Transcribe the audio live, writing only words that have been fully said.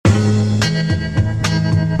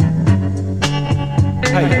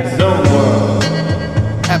Hype Zone World,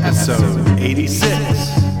 Episode 86,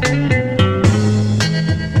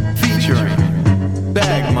 featuring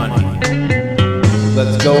Bag Money.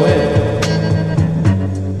 let's go in.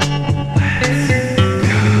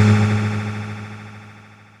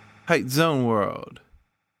 Hype Zone World.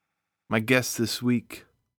 My guests this week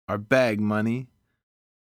are Bag Money,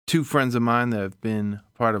 two friends of mine that have been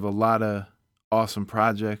part of a lot of awesome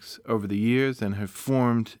projects over the years and have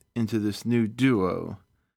formed into this new duo.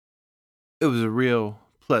 It was a real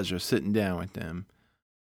pleasure sitting down with them.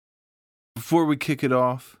 Before we kick it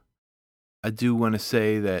off, I do want to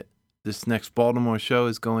say that this next Baltimore show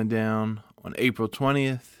is going down on April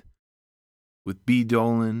 20th with B.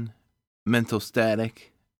 Dolan, Mental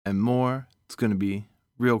Static, and more. It's going to be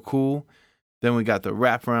real cool. Then we got the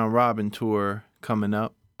Wraparound Robin tour coming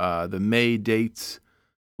up. The May dates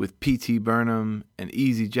with P.T. Burnham and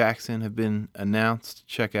Easy Jackson have been announced.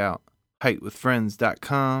 Check out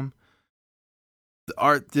heightwithfriends.com. The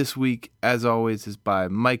art this week, as always, is by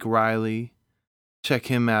Mike Riley. Check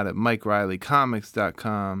him out at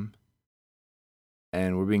MikeRileyComics.com.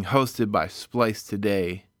 And we're being hosted by Splice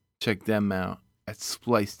Today. Check them out at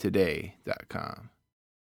SpliceToday.com.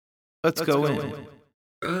 Let's go in.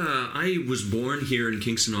 I was born here in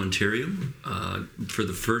Kingston, Ontario. For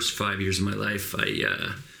the first 5 years of my life,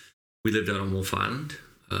 we lived out on Wolf Island,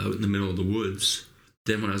 out in the middle of the woods.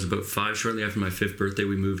 Then when I was about 5, shortly after my 5th birthday,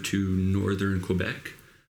 we moved to northern Quebec,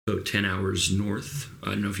 about 10 hours north.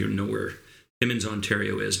 I don't know if you know where Timmins,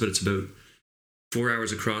 Ontario is, but it's about 4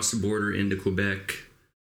 hours across the border into Quebec.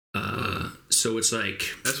 So it's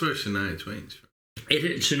like... That's where Shania Twain's from.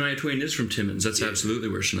 Shania Twain is from Timmins. That's absolutely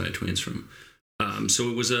where Shania Twain's from. So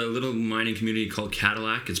it was a little mining community called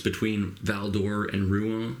Cadillac. It's between Val-d'Or and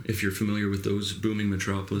Rouen, if you're familiar with those booming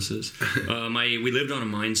metropolises. We lived on a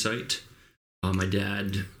mine site. My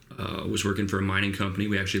dad was working for a mining company.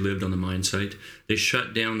 We actually lived on the mine site. They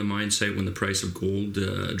shut down the mine site when the price of gold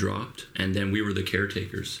dropped, and then we were the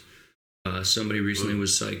caretakers. Somebody recently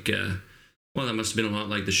was like, well, that must have been a lot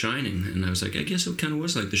like The Shining. And I was like, I guess it kind of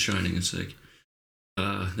was like The Shining. It's like,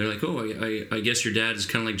 they're like, oh, I guess your dad is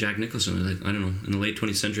kind of like Jack Nicholson. I don't know. In the late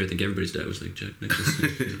 20th century, I think everybody's dad was like Jack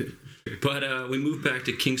Nicholson. But we moved back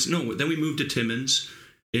to Kingston. No, then we moved to Timmins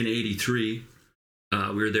in 83.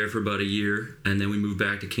 We were there for about a year, and then we moved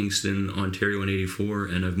back to Kingston, Ontario in 84,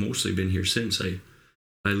 and I've mostly been here since. I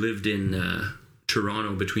lived in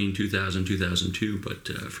Toronto between 2000 and 2002, but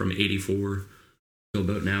from 84 till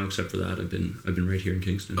about now, except for that, I've been right here in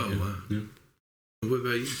Kingston. Oh, wow. Yeah. What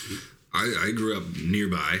about you, Pete? I grew up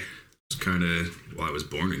nearby. It's kind of, well, I was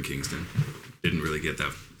born in Kingston. Didn't really get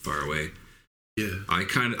that far away. Yeah.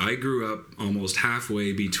 I grew up almost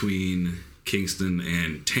halfway between Kingston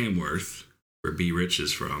and Tamworth, where B. Rich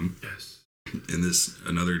is from. Yes. In this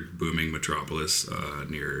another booming metropolis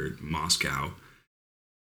near Moscow,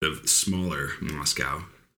 the smaller Moscow.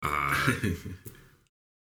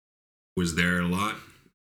 Was there a lot.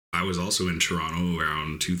 I was also in Toronto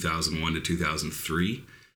around 2001 to 2003.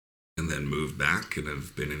 And then moved back and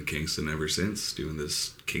have been in Kingston ever since, doing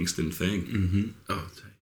this Kingston thing. Mm-hmm. Oh,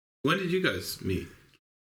 when did you guys meet?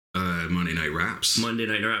 Monday Night Raps. Monday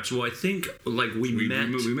Night Raps. Well, I think we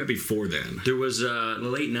met before then. There was in the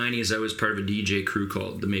late 90s, I was part of a DJ crew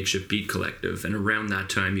called the Makeshift Beat Collective, and around that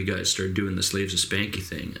time you guys started doing the Slaves of Spanky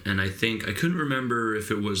thing. And I think I couldn't remember if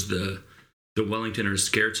it was the Wellington or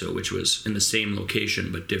Scherzo, which was in the same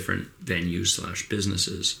location but different venues /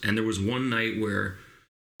 businesses. And there was one night where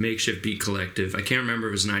Makeshift Beat Collective, I can't remember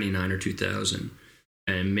if it was 99 or 2000,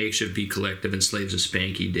 and Makeshift Beat Collective and Slaves of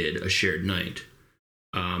Spanky did a shared night.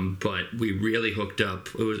 But we really hooked up.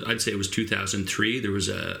 I'd say it was 2003. There was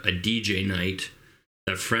a DJ night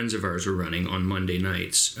that friends of ours were running on Monday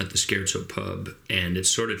nights at the Scherzo pub, and it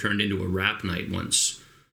sort of turned into a rap night once.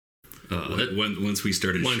 Once we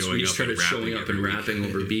started showing up and rapping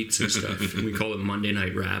over beats and stuff. And we call it Monday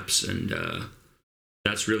Night Raps, and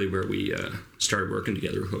that's really where we started working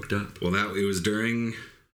together, hooked up. Well, it was during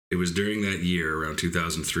that year around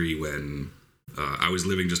 2003 when I was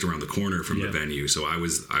living just around the corner from the venue, so I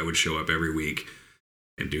would show up every week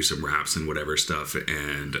and do some raps and whatever stuff,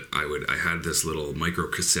 and I had this little micro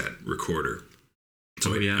cassette recorder,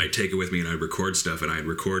 so I'd take it with me and I'd record stuff, and I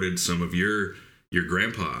recorded some of your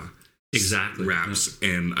grandpa raps,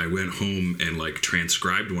 and I went home and like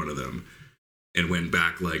transcribed one of them. And went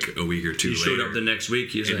back like a week or two later. He showed up the next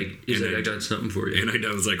week. He's like, I got something for you. And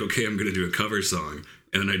I was like, okay, I'm going to do a cover song.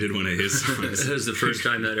 And then I did one of his songs. That was the first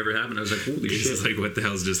time that ever happened. I was like, holy shit. It's like, what the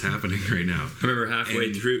hell's just happening right now? I remember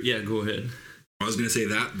halfway through. Yeah, go ahead. I was going to say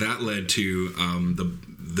that led to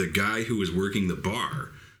the guy who was working the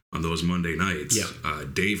bar on those Monday nights,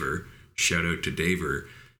 Daver, shout out to Daver.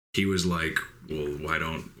 He was like, well, why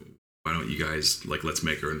don't you guys, like, let's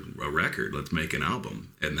make a record, let's make an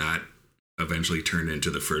album. And that eventually turned into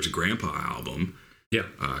the first Grandpa album,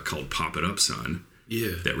 called Pop It Up Son,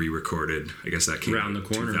 that we recorded. I guess that came around the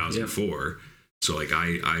corner, 2004. So like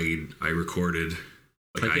I recorded,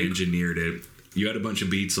 like I engineered it. You had a bunch of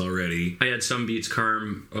beats already. I had some beats.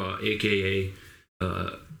 Carm, aka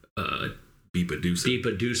Beat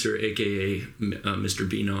Producer, aka Mr.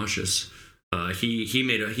 B Nauseous. He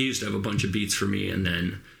used to have a bunch of beats for me, and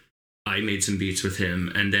then I made some beats with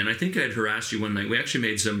him. And then I think I had harassed you one night. We actually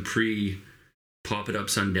made some Pop It Up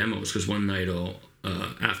Son demos, because one night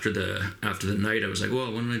after the night I was like,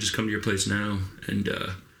 well, why don't I just come to your place now and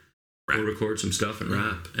we'll record some stuff and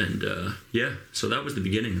rap. And so that was the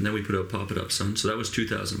beginning. And then we put out Pop It Up Son. So that was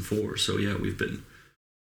 2004. So yeah,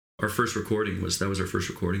 our first recording was our first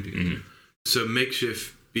recording together. Mm-hmm. So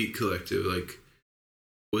Makeshift Beat Collective, like,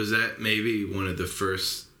 was that maybe one of the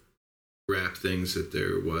first rap things that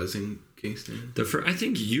there was in Kingston? I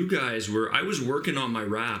think you guys were. I was working on my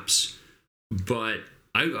raps, but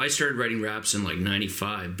I started writing raps in like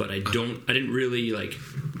 95, but I didn't really like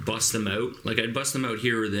bust them out. Like, I'd bust them out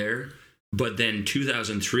here or there. But then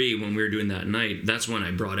 2003, when we were doing that night, that's when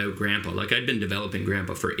I brought out Grandpa. Like, I'd been developing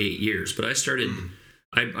Grandpa for 8 years, but I started.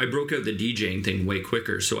 I broke out the DJing thing way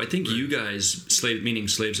quicker. So I think you guys,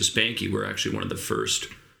 Slaves of Spanky, were actually one of the first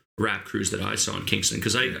rap crews that I saw in Kingston.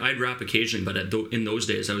 Because I'd rap occasionally, but in those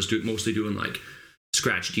days I was mostly doing like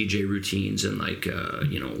scratch DJ routines and like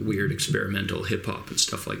weird experimental hip hop and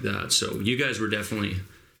stuff like that. So you guys were definitely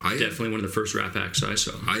one of the first rap acts I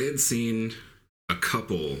saw. I had seen a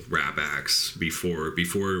couple rap acts before.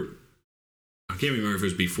 I can't remember if it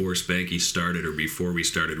was before Spanky started or before we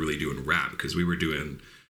started really doing rap, because we were doing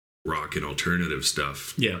rock and alternative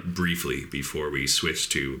stuff briefly before we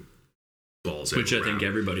switched to balls out which I rap. think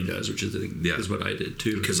everybody does, which is what I did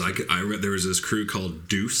too. Because I read there was this crew called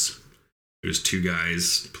Deuce. It was two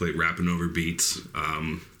guys rapping over beats. I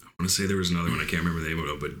want to say there was another one, I can't remember the name of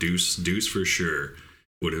it, but Deuce for sure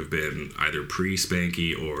would have been either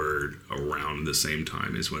pre-Spanky or around the same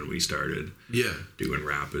time as when we started doing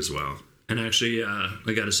rap as well. And actually,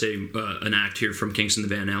 I got to say, an act here from Kingston,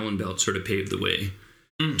 the Van Allen Belt, sort of paved the way,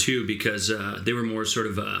 too, because they were more sort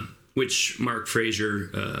of, which Mark Fraser,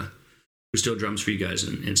 who still drums for you guys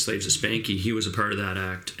in Slaves of Spanky, he was a part of that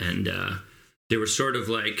act, and they were sort of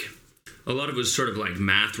like, a lot of it was sort of like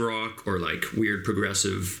math rock or like weird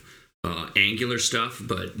progressive angular stuff,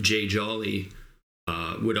 but Jay Jolly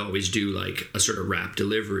would always do like a sort of rap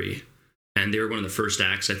delivery. And they were one of the first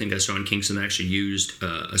acts I think I saw in Kingston that actually used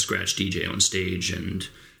a scratch DJ on stage, and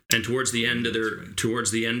towards the end of their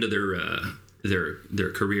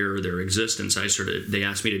career, their existence, they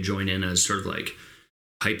asked me to join in as sort of like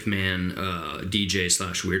hype man,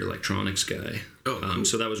 DJ / weird electronics guy. Cool.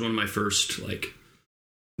 So that was one of my first like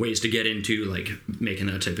ways to get into like making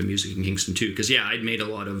that type of music in Kingston too, because I'd made a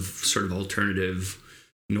lot of sort of alternative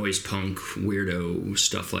noise punk weirdo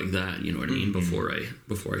stuff like that, you know what I mean, before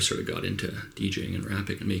I sort of got into DJing and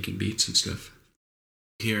rapping and making beats and stuff.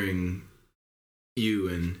 Hearing you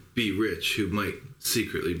and B Rich, who might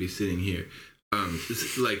secretly be sitting here,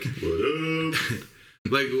 like what up?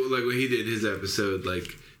 like when he did his episode,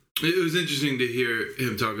 like it was interesting to hear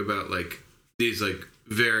him talk about like these like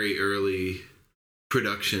very early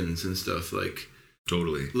productions and stuff, like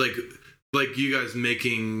totally like you guys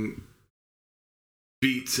making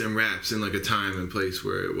beats and raps in like a time and place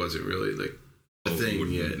where it wasn't really like a thing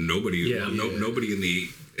yet. Nobody in the,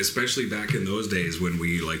 especially back in those days when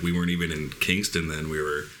we weren't even in Kingston then, we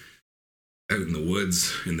were out in the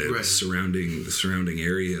woods in the surrounding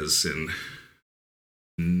areas, and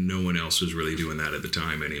no one else was really doing that at the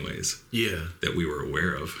time anyways. Yeah. That we were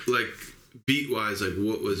aware of. Like beat wise, like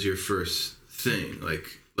what was your first thing? Like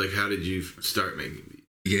how did you start making beats?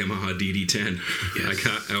 Yamaha DD10.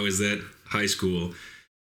 Yes. I was at high school,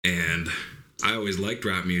 and I always liked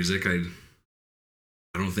rap music. I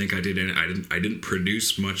don't think I didn't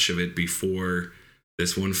produce much of it before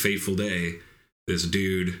this one fateful day. This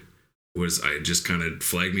dude just kind of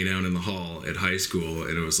flagged me down in the hall at high school,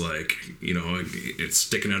 and it was like, it's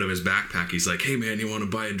sticking out of his backpack. He's like, "Hey man, you want to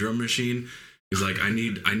buy a drum machine?" He's like, I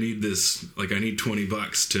need this, like I need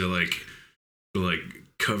 $20 to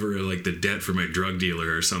cover like the debt for my drug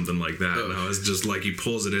dealer or something like that. And I was just like, he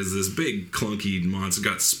pulls it as this big clunky monster,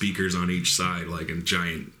 got speakers on each side, like in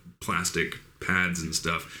giant plastic pads and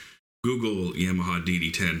stuff. Google Yamaha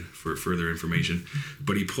DD10 for further information.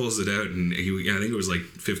 But he pulls it out, and I think it was like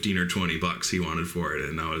 $15 or $20 he wanted for it.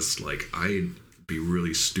 And I was like, I'd be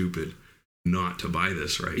really stupid not to buy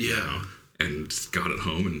this right now. and got it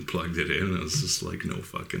home and plugged it in. And I was just like, no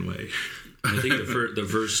fucking way. I think the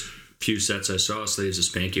first few sets I saw Slaves of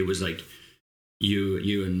Spanky was like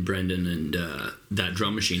you and Brendan and that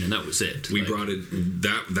drum machine, and that was it. We brought it.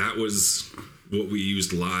 That was what we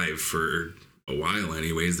used live for a while.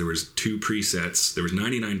 Anyways, there was 2 presets. There was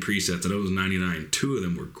 99 presets, and of those 99, 2 of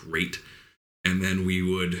them were great. And then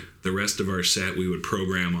the rest of our set, we would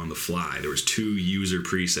program on the fly. There was 2 user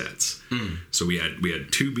presets. So we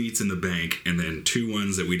had 2 beats in the bank, and then 2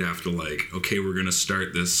 ones that we'd have to like, okay, we're going to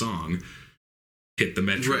start this song, hit the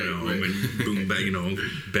metronome, right. and boom, bang,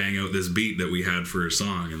 bang out this beat that we had for a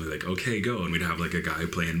song. And they're like, okay, go. And we'd have like a guy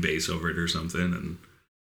playing bass over it or something. And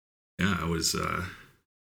yeah, it was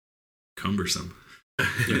cumbersome.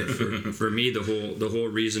 Yeah, for me, the whole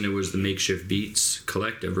reason it was the Makeshift Beats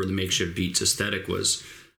collective or the Makeshift Beats aesthetic was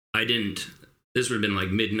this would have been like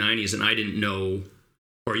mid-90s, and I didn't know,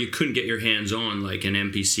 or you couldn't get your hands on like an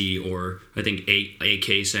MPC, or I think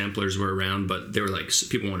AK samplers were around, but they were like,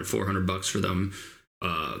 people wanted $400 for them.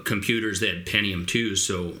 Computers, they had Pentium 2,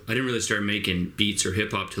 so I didn't really start making beats or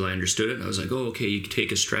hip-hop till I understood it. And I was like, oh, okay, you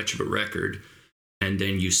take a stretch of a record and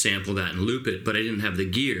then you sample that and loop it, but I didn't have the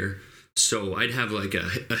gear. So I'd have like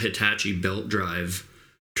a Hitachi belt drive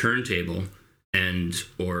turntable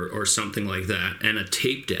or something like that, and a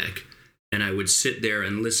tape deck, and I would sit there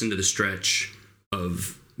and listen to the stretch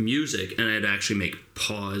of music, and I'd actually make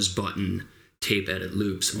pause button tape edit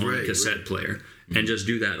loops on a cassette player, and just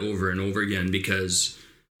do that over and over again, because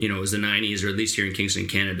it was the 90s, or at least here in Kingston,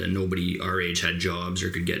 Canada, nobody our age had jobs or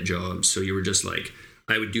could get jobs, so you were just like,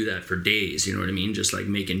 I would do that for days, you know what I mean, just like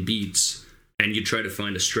making beats. And you try to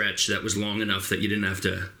find a stretch that was long enough that you didn't have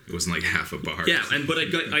to. It wasn't like half a bar. Yeah, but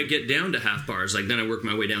I get down to half bars. Like then I work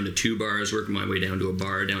my way down to 2 bars, work my way down to a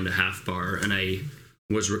bar, down to half bar, and I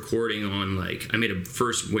was recording on I made a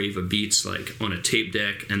first wave of beats like on a tape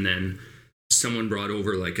deck, and then someone brought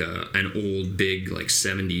over like an old big like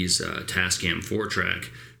 70s Tascam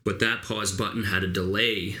 4-track, but that pause button had a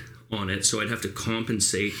delay on it, so I'd have to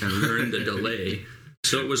compensate and learn the delay.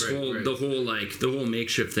 So it was the whole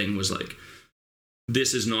makeshift thing was like,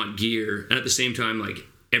 this is not gear. And at the same time, like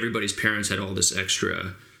everybody's parents had all this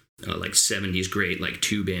extra like 70s great like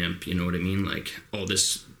tube amp, you know what I mean, like all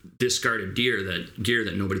this discarded gear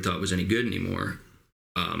that nobody thought was any good anymore,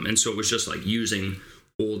 and so it was just like using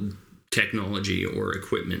old technology or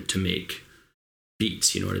equipment to make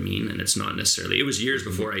beats, you know what I mean. And it's not necessarily, it was years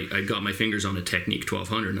before I got my fingers on a Technique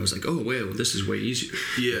 1200, and I was like, oh wait, this is way easier.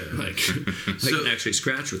 Yeah, like I can actually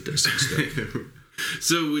scratch with this and stuff.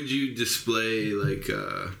 So would you display like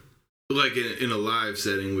in a live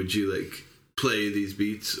setting? Would you like play these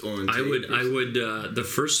beats on tape? I would. The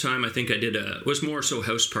first time I think I did was more so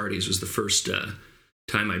house parties was the first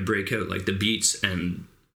time I'd break out like the beats, and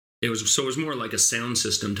it was more like a sound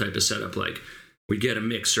system type of setup. Like we'd get a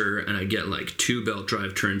mixer, and I'd get like 2 belt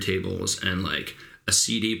drive turntables and like a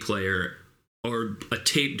CD player or a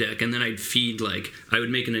tape deck, and then I'd feed I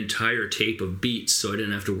would make an entire tape of beats, so I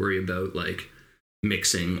didn't have to worry about like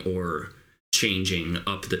mixing or changing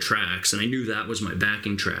up the tracks, and I knew that was my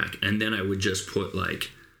backing track. And then I would just put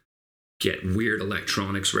get weird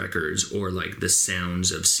electronics records or like the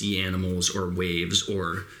sounds of sea animals or waves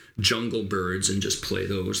or jungle birds and just play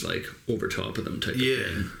those like over top of them type of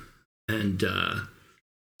thing. And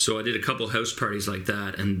so I did a couple house parties like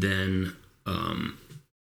that, and then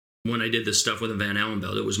when I did this stuff with a Van Allen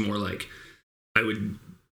belt, it was more like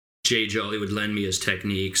Jay Jolly would lend me his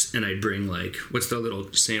techniques, and I'd bring what's the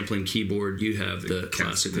little sampling keyboard you have, the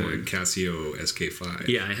classic one? Casio SK5.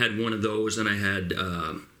 Yeah, I had one of those, and I had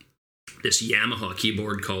this Yamaha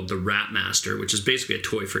keyboard called the Rat Master, which is basically a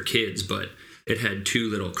toy for kids, but it had 2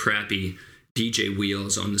 little crappy DJ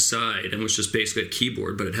wheels on the side, and was just basically a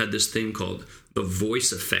keyboard, but it had this thing called the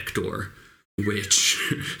Voice Effector, which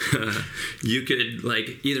you could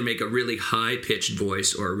either make a really high-pitched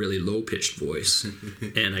voice or a really low-pitched voice,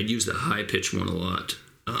 and I'd use the high-pitched one a lot.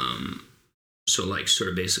 So sort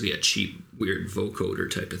of basically a cheap, weird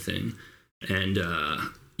vocoder type of thing. And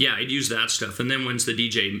I'd use that stuff. And then once the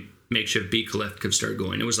DJ Makeshift Beat Collective started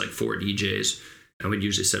going, it was 4 DJs. I would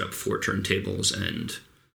usually set up 4 turntables and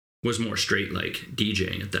was more straight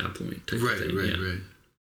DJing at that point. Right.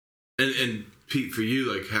 And Pete, for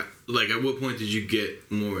you, at what point did you get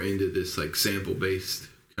more into this sample based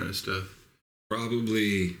kind of stuff?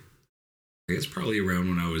 Probably around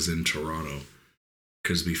when I was in Toronto,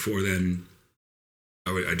 because before then,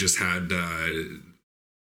 I just had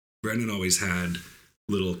Brendan always had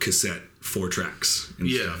little cassette 4 tracks and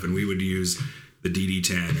stuff, and we would use the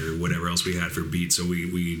DD10 or whatever else we had for beats. So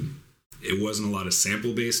it wasn't a lot of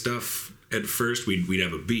sample based stuff at first. We'd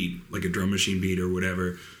have a beat, like a drum machine beat or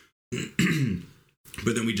whatever.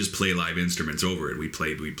 But then we just play live instruments over it. We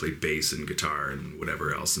played bass and guitar and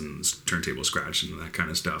whatever else, and turntable scratch and that kind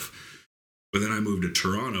of stuff. But then I moved to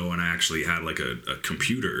Toronto, and I actually had like a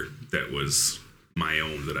computer that was my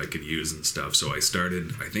own that I could use and stuff. So I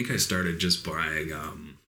started just buying,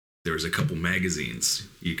 there was a couple magazines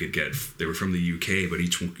you could get. They were from the UK, but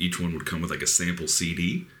each one would come with like a sample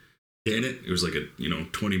CD in it. It was like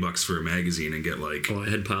 $20 for a magazine, and get like, I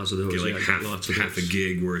had piles of those. Get like I got lots of half a those.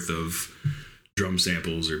 gig worth of drum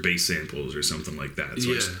samples or bass samples or something like that.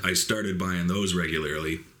 So I started buying those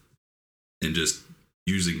regularly and just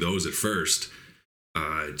using those at first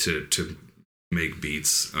to make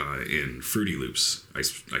beats in Fruity Loops. I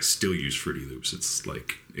still use Fruity Loops. It's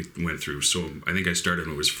like it went through, so I think I started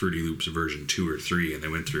when it was Fruity Loops version 2 or 3, and they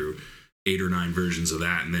went through 8 or 9 versions of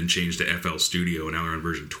that, and then changed to FL Studio, and now we're on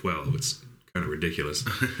version 12. It's kind of ridiculous.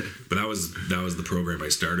 But that was the program I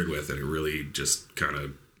started with, and it really just kind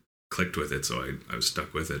of clicked with it, so I was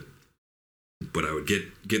stuck with it. But I would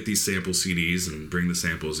get these sample CDs and bring the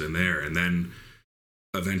samples in there, and then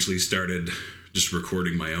eventually started just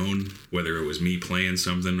recording my own, whether it was me playing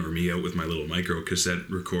something or me out with my little micro cassette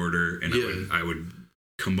recorder, and I would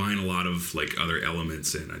combine a lot of like other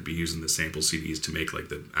elements, and I'd be using the sample CDs to make like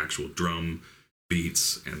the actual drum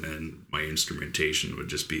beats, and then my instrumentation would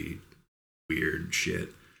just be weird shit.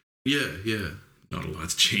 Yeah. Not a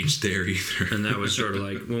lot's changed there either. And that was sort of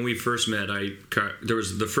like when we first met. There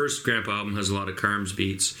was the first Grandpa album has a lot of Carm's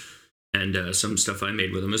beats and some stuff I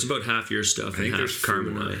made with him. It's about half your stuff and half Carm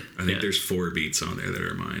and I. I think there's 4 beats on there that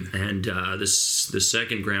are mine. And the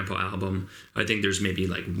second Grandpa album, I think there's maybe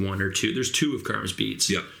like 1 or 2. There's 2 of Carm's beats.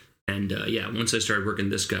 Yeah. And once I started working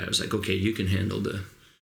this guy, I was like, okay, you can handle the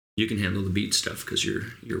beat stuff because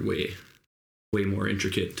you're way more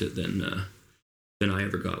intricate than I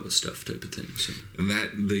ever got with stuff type of thing. So.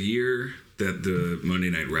 And the year that the Monday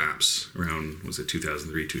Night Raps, around, was it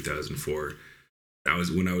 2003, 2004, that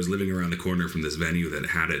was when I was living around the corner from this venue that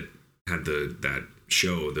had that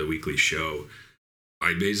show, the weekly show.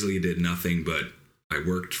 I basically did nothing but I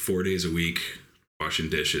worked 4 days a week washing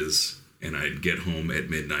dishes, and I'd get home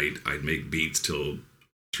at midnight. I'd make beats till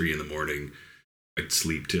 3 a.m. I'd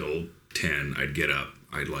sleep till 10. I'd get up.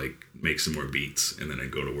 I'd like make some more beats, and then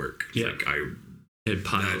I'd go to work. Yeah. Like I had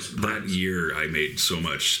piles. That year I made so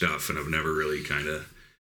much stuff, and I've never really kind of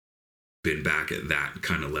been back at that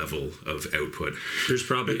kind of level of output. There's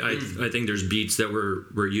probably I think there's beats that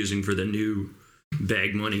we're using for the new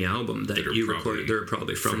Bag Money album that you recorded. They're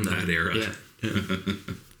probably from that era. Yeah.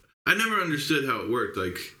 I never understood how it worked.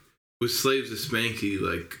 Like with Slaves to Spanky,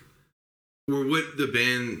 like were what the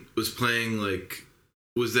band was playing, like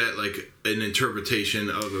was that like an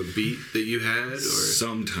interpretation of a beat that you had, or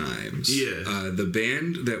sometimes? Yeah. The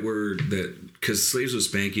band because Slaves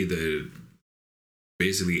with Spanky,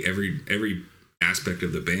 basically every aspect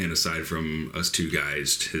of the band aside from us 2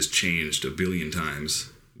 guys has changed a billion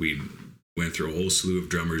times. We went through a whole slew of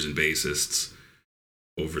drummers and bassists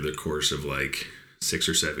over the course of like 6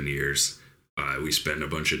 or 7 years. We spent a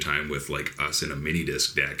bunch of time with like us in a mini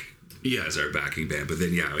disc deck as our backing band. But then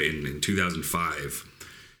in 2005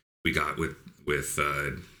 we got with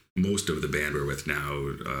most of the band we're with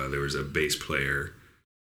now. There was a bass player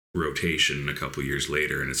rotation a couple years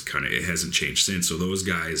later, and it hasn't changed since. So those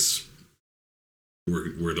guys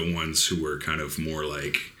were the ones who were kind of more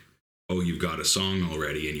like, oh, you've got a song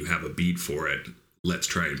already and you have a beat for it, let's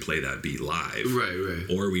try and play that beat live. Right.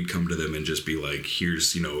 Or we'd come to them and just be like,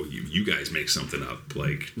 here's, you guys make something up,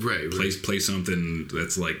 like play something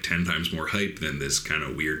that's like 10 times more hype than this kind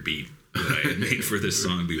of weird beat that I had made for this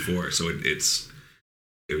song before. So it's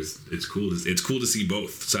cool. It's cool to see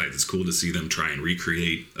both sides. It's cool to see them try and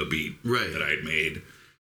recreate a beat that I had made,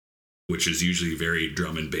 which is usually very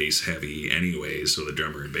drum and bass heavy anyway. So the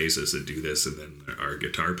drummer and bassist would do this, and then our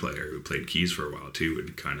guitar player who played keys for a while too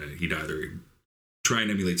he'd either try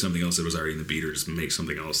and emulate something else that was already in the beat, or just make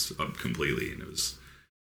something else up completely, and it was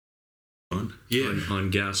fun. Yeah. On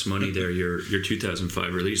Gas Money there, your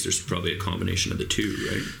 2005 release, there's probably a combination of the 2,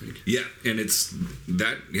 right? Yeah, and it's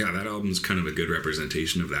that album's kind of a good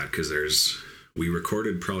representation of that, because we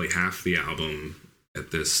recorded probably half the album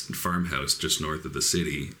at this farmhouse just north of the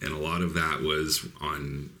city, and a lot of that was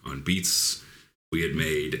on beats we had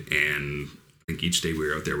made, and I think each day we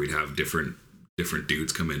were out there we'd have different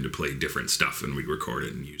dudes come in to play different stuff, and we'd record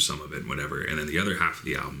it and use some of it and whatever. And then the other half of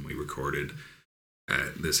the album we recorded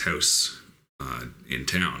at this house in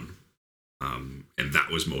town, and that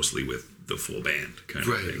was mostly with the full band kind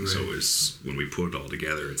of thing. Right. So it was, when we put it all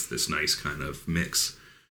together, it's this nice kind of mix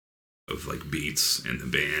of like beats and the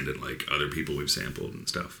band and like other people we've sampled and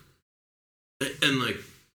stuff. And like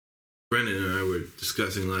Brendan and I were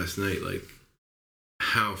discussing last night, like,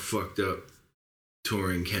 how fucked up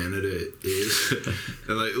touring Canada is.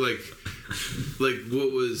 And like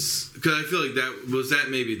what was, because I feel like that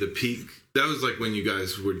maybe the peak. That was like when you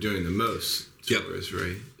guys were doing the most tours,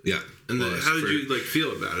 right? Yeah. And how did you like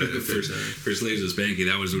feel about it? For Slaves of Spanky,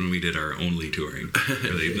 that was when we did our only touring,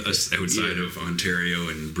 really, outside of Ontario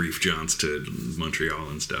and brief jaunts to Montreal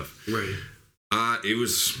and stuff. Right. It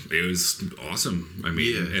was awesome. I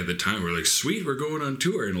mean, at the time we were like, sweet, we're going on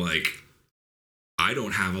tour, and like, I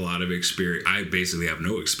don't have a lot of experience. I basically have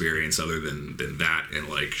no experience other than that, and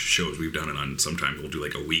like shows we've done it on. Sometimes we'll do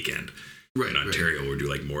like a weekend. Right. In Ontario, we'll do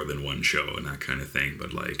like more than one show and that kind of thing.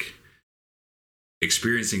 But like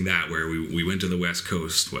experiencing that, where we went to the West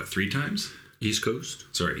Coast, 3 times? East Coast?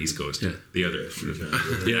 Sorry, East Coast. Yeah. The other.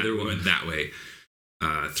 The other one. Went that way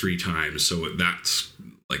 3 times. So that's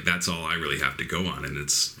all I really have to go on. And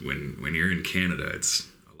it's when you're in Canada, it's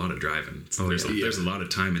a lot of driving. There's a lot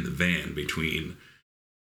of time in the van between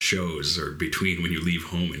shows, or between when you leave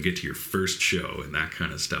home and get to your first show and that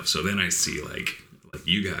kind of stuff. So then I see like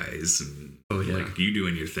you guys and like you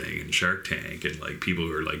doing your thing, and Shark Tank, and like people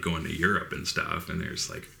who are like going to Europe and stuff, and there's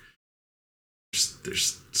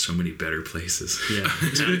so many better places. Yeah.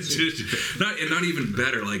 not even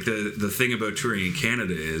better. Like the thing about touring in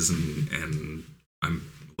Canada is, and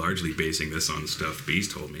I'm largely basing this on stuff Beast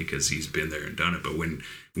told me because he's been there and done it, but when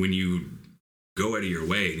you go out of your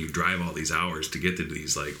way and you drive all these hours to get to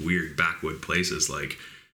these like weird backwood places, like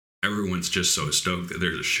everyone's just so stoked that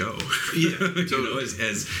there's a show. Yeah. You know,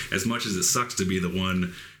 as much as it sucks to be the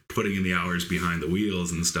one putting in the hours behind the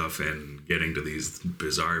wheels and stuff and getting to these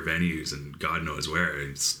bizarre venues and God knows where,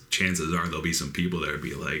 chances are there'll be some people there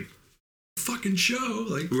be like, fucking show,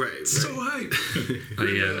 like, so hype.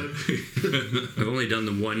 I've only done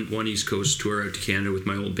the one East Coast tour out to Canada with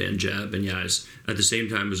my old band Jab, and at the same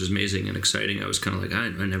time it was amazing and exciting. I was kind of like, I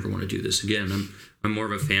never want to do this again. I'm more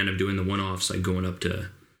of a fan of doing the one-offs, like going to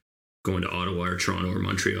Ottawa or Toronto or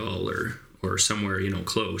Montreal or somewhere, you know,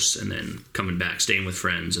 close, and then coming back, staying with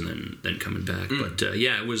friends, and then coming back. But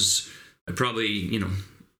it was, I probably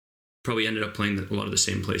ended up playing a lot of the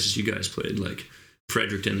same places you guys played, like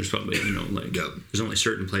Fredericton. There's probably, you know, like there's only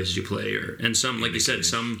certain places you play, and some, like you said,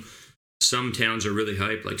 some towns are really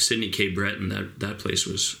hype, like Sydney, Cape Breton. That place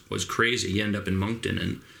was crazy. You end up in Moncton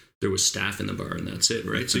and there was staff in the bar, and that's it,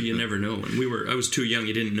 right? So you never know. And I was too young.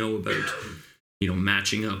 You didn't know about, you know,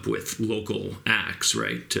 matching up with local acts,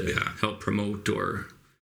 right, to help promote, or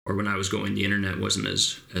when I was going, the internet wasn't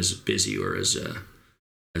as busy or as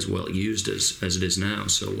well used as it is now.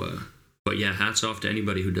 So, but yeah, hats off to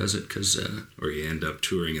anybody who does it, because or you end up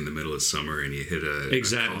touring in the middle of summer and you hit a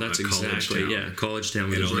college town. College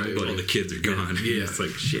town, and all the kids are gone. Yeah. It's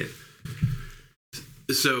like shit.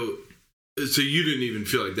 So you didn't even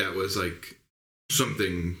feel like that was like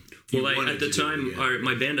something. Well, at the time,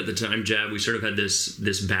 my band at the time, Jab, we sort of had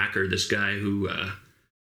this backer, this guy who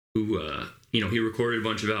you know, he recorded a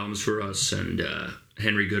bunch of albums for us, and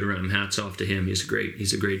Henry Gooderham, hats off to him. He's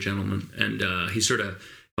a great gentleman, and he sort of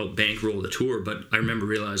helped bankroll the tour. But I remember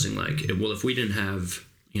realizing, like, well, if we didn't have,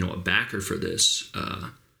 you know, a backer for this,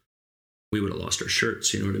 we would have lost our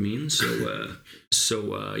shirts. You know what I mean?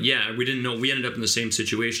 So yeah, we didn't know. We ended up in the same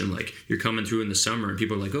situation. Like, you're coming through in the summer, and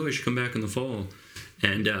people are like, "Oh, you should come back in the fall."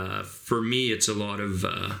 And for me, it's a lot of.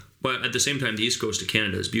 But at the same time, the East Coast of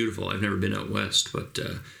Canada is beautiful. I've never been out west, but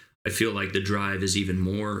I feel like the drive is even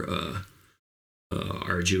more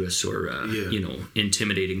arduous or you know,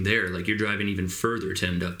 intimidating there. Like, you're driving even further to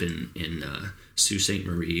end up in Sault Ste.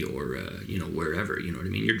 Marie or you know, wherever. You know what I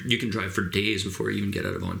mean? You can drive for days before you even get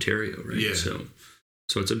out of Ontario, right? Yeah. So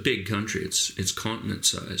it's a big country. It's continent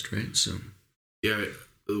sized, right? So yeah,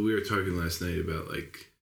 we were talking last night about like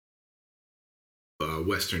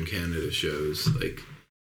Western Canada shows. Like,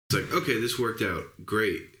 it's like, okay, this worked out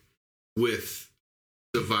great with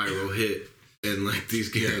the viral hit and like these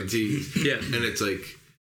guarantees. Yeah. And it's like,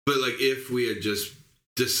 but like, if we had just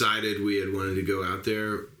decided we had wanted to go out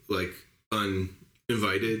there like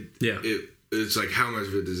uninvited, it's like, how much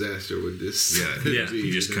of a disaster would this be?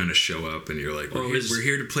 You just kind of show up and you're like, we're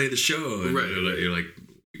here to play the show, and you're like,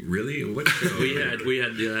 really? What show? we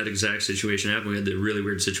had that exact situation happen. We had the really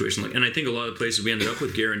weird situation, like, and I think a lot of places we ended up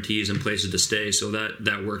with guarantees and places to stay, so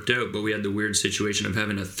that worked out. But we had the weird situation of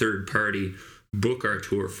having a third party book our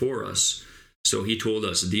tour for us. So he told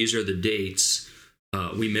us, these are the dates.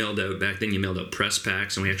 We mailed out, back then you mailed out press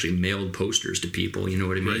packs, and we actually mailed posters to people, you know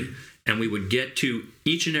what I mean? Right. And we would get to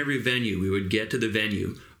each and every venue. We would get to the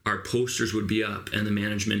venue, our posters would be up, and the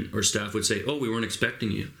management or staff would say, "Oh, we weren't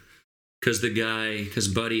expecting you." Because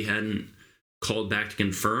Buddy hadn't called back to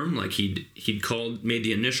confirm. Like he'd called, made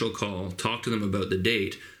the initial call, talked to them about the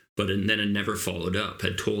date, but then it never followed up.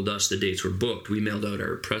 Had told us the dates were booked. We mailed out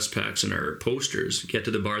our press packs and our posters. Get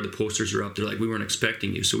to the bar, the posters are up. They're like, we weren't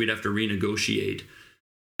expecting you, so we'd have to renegotiate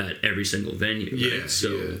at every single venue. Right? Yeah.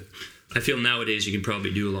 So I feel nowadays you can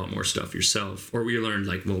probably do a lot more stuff yourself. Or we learned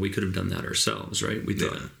like, well, we could have done that ourselves, right? We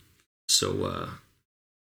thought. Yeah. So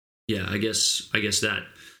yeah, I guess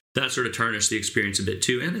that sort of tarnished the experience a bit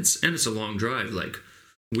too. And it's a long drive. Like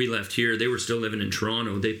we left here, they were still living in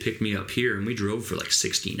Toronto. They picked me up here, and we drove for like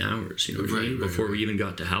 16 hours. You know what I mean? Before we even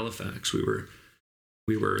got to Halifax, we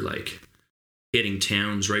were like hitting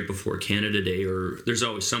towns right before Canada Day, or there's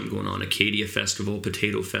always something going on. Acadia Festival,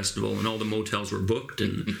 Potato Festival, and all the motels were booked,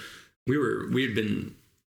 and we had been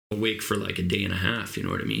awake for like a day and a half, you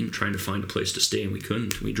know what I mean, trying to find a place to stay, and we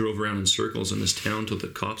couldn't. We drove around in circles in this town till the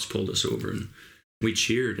cops pulled us over, and we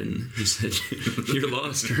cheered, and he said, "You're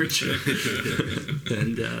lost, aren't you?"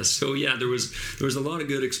 And so yeah, there was a lot of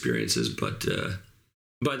good experiences, but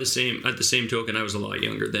at the same token, I was a lot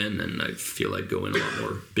younger then, and I feel like going a lot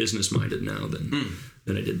more business minded now than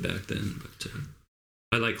I did back then. But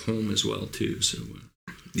I like home as well too. So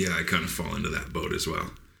yeah, I kind of fall into that boat as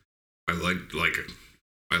well. I like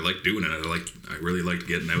doing it. I really liked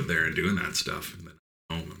getting out there and doing that stuff. And then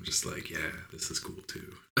at home, I'm just like, yeah, this is cool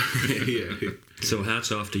too. Yeah. So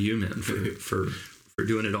hats off to you, man, for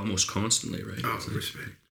doing it almost constantly, right? Oh, respect.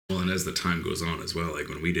 Well, and as the time goes on as well, like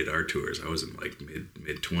when we did our tours, I was in like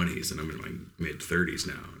mid 20s, and I'm in my mid 30s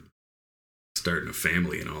now, and starting a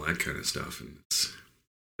family and all that kind of stuff, and it's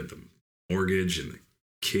the mortgage and the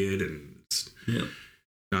kid, and it's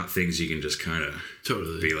not things you can just kind of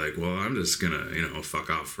be like, well, I'm just gonna fuck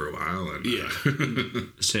off for a while, and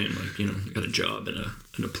same, like got a job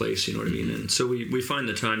in a place, you know what I mean, and so we find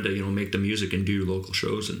the time to make the music and do local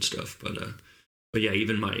shows and stuff, but yeah,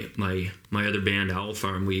 even my other band, Owl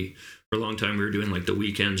Farm, for a long time we were doing like the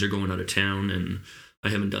weekends or going out of town, and I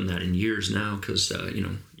haven't done that in years now because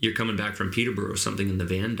you're coming back from Peterborough or something and the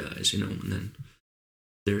van dies, and then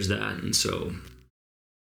there's that, and so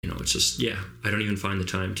it's just I don't even find the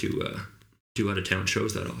time to do out of town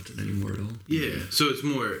shows that often anymore at all. Yeah, so it's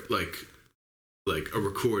more like a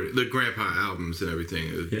recording. The Grandpa albums and everything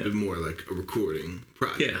is more like a recording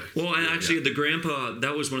project. Yeah. Well, actually, the Grandpa,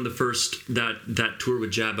 that was one of the first, that tour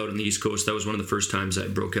with Jab out on the East Coast, that was one of the first times I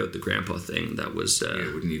broke out the Grandpa thing. That was...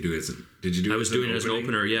 wouldn't you do it did you do it? I was doing it as an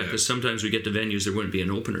opener, because sometimes we get to venues, there wouldn't be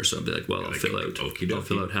an opener, so I'd be like, well, I'll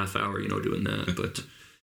fill out half hour, doing that. But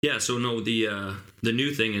yeah, so no, the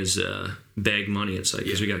new thing is Bag Money. It's like,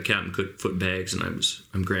 because we got Captain Foot Bags, and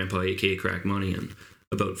I'm Grandpa, aka Crack Money, and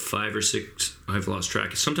about 5 or 6, I've lost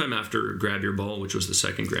track. Sometime after Grab Your Ball, which was the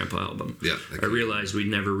second Grandpa album, I realized we'd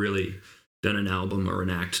never really done an album or an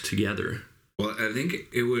act together. Well, I think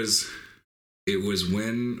it was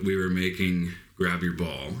when we were making Grab Your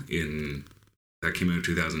Ball that came out in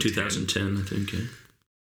 2010. 2010, I think. Yeah.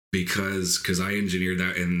 Because I engineered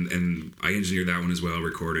that and I engineered that one as well,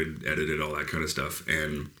 recorded, edited, all that kind of stuff,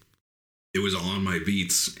 and it was on my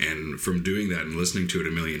beats, and from doing that and listening to it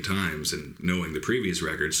a million times and knowing the previous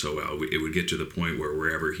record so well, it would get to the point where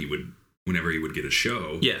whenever he would get a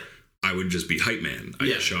show, I would just be hype man.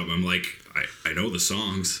 I'd show up, I'm like, I know the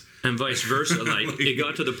songs. And vice versa. Like, it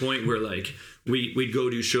got to the point where, like, we'd go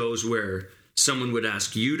do shows where someone would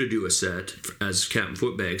ask you to do a set as Captain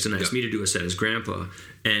Footbags and ask me to do a set as Grandpa,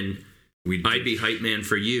 and I'd be hype man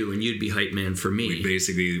for you, and you'd be hype man for me.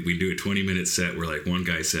 We'd do a 20-minute set where, like, one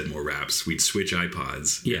guy said more raps. We'd switch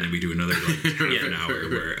iPods, and then we'd do another, like, half an hour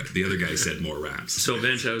where the other guy said more raps. So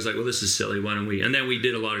eventually I was like, well, this is silly. Why don't we? And then we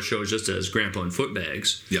did a lot of shows just as Grandpa and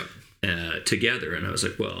Footbags together. And I was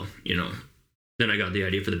like, well, then I got the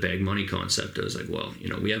idea for the Bag Money concept. I was like, well,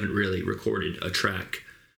 we haven't really recorded a track,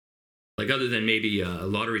 like, other than maybe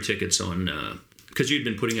lottery tickets on... because you'd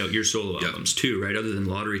been putting out your solo albums too, right? Other than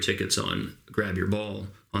lottery tickets on Grab Your Ball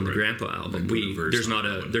on the Grandpa album, there's not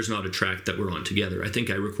a track that we're on together. I think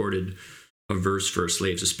I recorded a verse for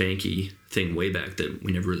Slaves of Spanky thing way back that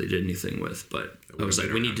we never really did anything with. But I was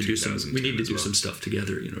like, we need to do some stuff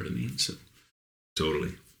together. You know what I mean? So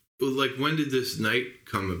totally. Well, like, when did this night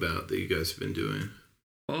come about that you guys have been doing?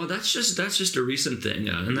 Oh, that's just a recent thing,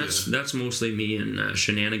 and that's mostly me and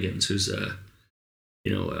Shenanigans, who's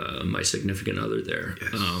my significant other there.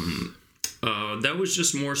 Yes. That was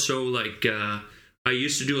just more so like I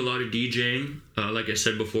used to do a lot of DJing. Like I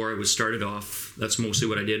said before, started off, that's mostly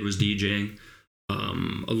what I did, was DJing.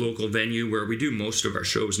 A local venue where we do most of our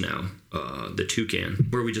shows now, the Toucan,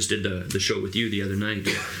 where we just did the show with you the other night.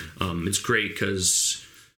 It's great because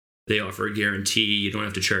they offer a guarantee. You don't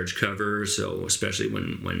have to charge cover, so especially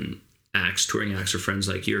when touring acts or friends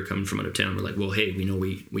like you are coming from out of town. We're like, well, hey, we know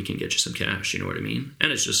we can get you some cash. You know what I mean?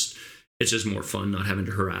 And it's just more fun not having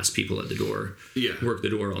to harass people at the door. Yeah. Work the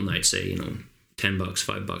door all night, say, $10,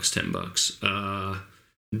 $5, $10.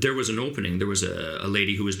 There was an opening. There was a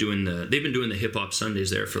lady who was they've been doing the hip hop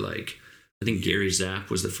Sundays there for like, I think Gary Zapp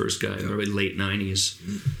was the first guy, probably late 90s.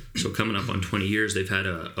 So coming up on 20 years, they've had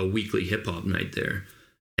a weekly hip hop night there.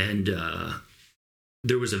 And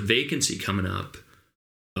there was a vacancy coming up.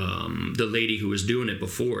 The lady who was doing it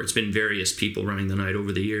before, it's been various people running the night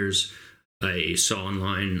over the years. I saw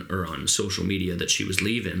online or on social media that she was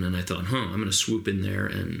leaving, and I thought, I'm going to swoop in there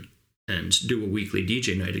and do a weekly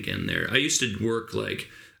DJ night again there. I used to work like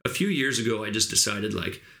a few years ago. I just decided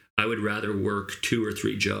like I would rather work 2 or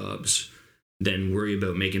 3 jobs than worry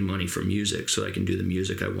about making money from music, so I can do the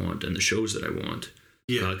music I want and the shows that I want.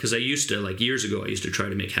 Yeah. Because I used to, like years ago, I used to try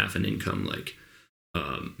to make half an income, like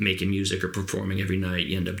making music or performing every night.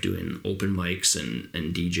 You end up doing open mics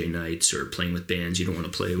and DJ nights or playing with bands you don't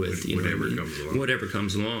want to play with. Whatever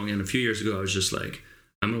comes along. And a few years ago, I was just like,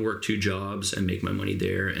 I'm going to work 2 jobs and make my money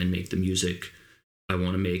there and make the music I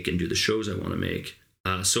want to make and do the shows I want to make.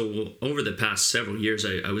 So over the past several years,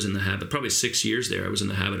 I was in the habit, probably 6 years there, I was in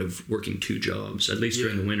the habit of working 2 jobs, at least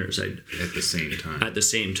during the winters. At the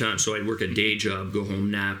same time. So I'd work a day job, go home,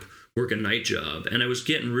 nap, work a night job. And I was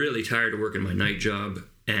getting really tired of working my night job.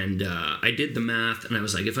 And I did the math, and I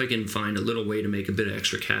was like, if I can find a little way to make a bit of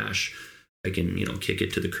extra cash, I can, kick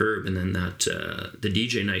it to the curb. And then that the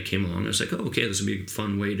DJ night came along. I was like, oh, okay, this would be a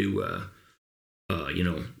fun way to,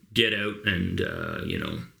 get out and,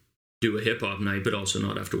 do a hip hop night, but also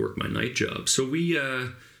not have to work my night job. So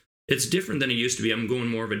it's different than it used to be. I'm going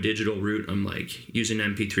more of a digital route. I'm like using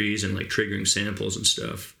MP3s and like triggering samples and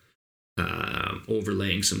stuff,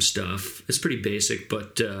 overlaying some stuff. It's pretty basic,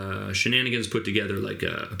 but Shenanigans put together like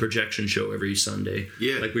a projection show every Sunday,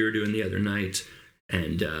 like we were doing the other night.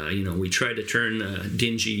 And, we tried to turn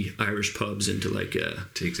dingy Irish pubs into like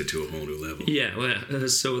takes it to a whole new level. Yeah. Well,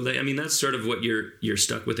 so, that's sort of what you're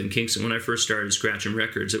stuck with in Kingston. When I first started scratching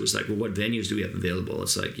records, it was like, well, what venues do we have available?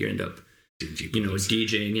 It's like you end up,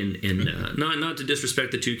 DJing in not to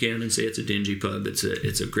disrespect the Toucan and say it's a dingy pub. It's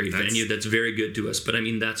a great venue that's very good to us. But I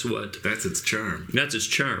mean, that's its charm. That's its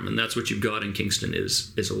charm, and that's what you've got in Kingston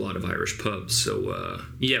is a lot of Irish pubs. So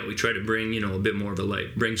we try to bring a bit more of a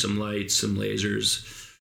light, bring some lights, some lasers,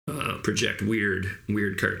 project weird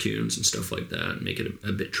cartoons and stuff like that, and make it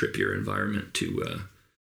a bit trippier environment to.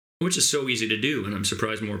 Which is so easy to do, and I'm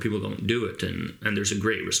surprised more people don't do it. And there's a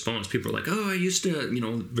great response. People are like, oh, I used to,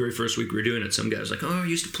 very first week we were doing it, some guy was like, oh, I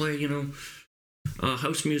used to play,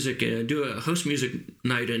 house music, do a house music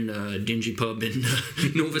night in a dingy pub in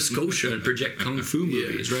Nova Scotia and project kung fu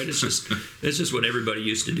movies, right? It's just what everybody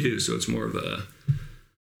used to do. So it's more of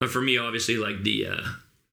for me, obviously, like the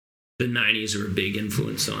 90s are a big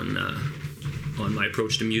influence on my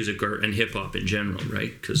approach to music and hip hop in general,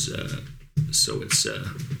 right? Because so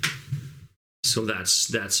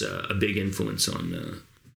that's a big influence on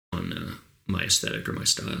my aesthetic or my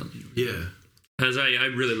style. Yeah. As I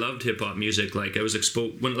really loved hip hop music. Like I was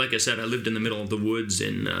exposed when, like I said, I lived in the middle of the woods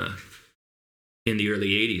in the early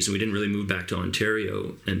 '80s, and we didn't really move back to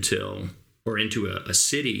Ontario into a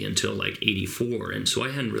city until like '84, and so I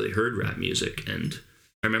hadn't really heard rap music. And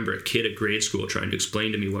I remember a kid at grade school trying to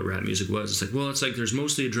explain to me what rap music was. It's like, well, it's like there's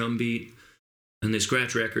mostly a drum beat. And they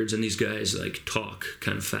scratch records, and these guys like talk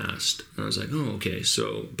kind of fast. And I was like, oh, okay.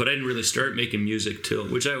 So, but I didn't really start making music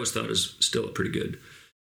which I always thought is still a pretty good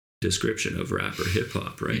description of rap or hip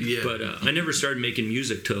hop, right? Yeah. But I never started making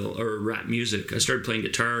music or rap music. I started playing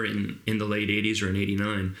guitar in the late '80s or in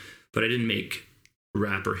 '89, but I didn't make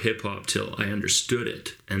rap or hip hop till I understood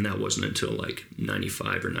it, and that wasn't until like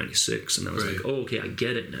 '95 or '96. And I was like, oh, okay, I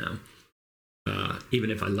get it now. Even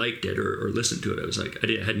if I liked it or listened to it, I was like, I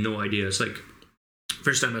had no idea. It's like.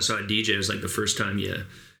 First time I saw a DJ, it was like the first time you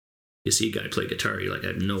see a guy play guitar. You're like, I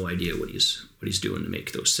have no idea what he's doing to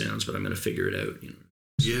make those sounds, but I'm going to figure it out.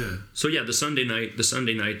 Yeah. So yeah, the Sunday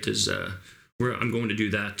night is where I'm going to do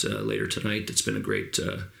that later tonight. It's been a great,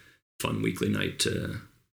 fun weekly night to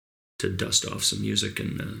dust off some music,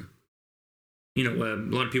 and a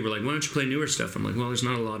lot of people are like, why don't you play newer stuff? I'm like, well, there's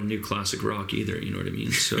not a lot of new classic rock either. You know what I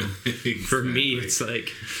mean? So exactly. For me, it's like.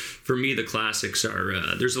 For me, the classics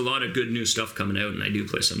are, there's a lot of good new stuff coming out, and I do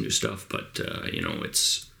play some new stuff, but,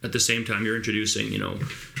 it's, at the same time, you're introducing,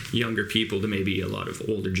 younger people to maybe a lot of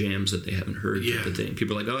older jams that they haven't heard. Yeah. The thing.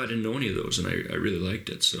 People are like, oh, I didn't know any of those, and I really liked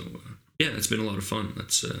it. So, it's been a lot of fun.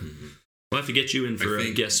 That's, we'll have to get you in for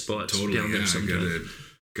a guest spot down there sometime.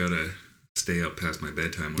 Gotta stay up past my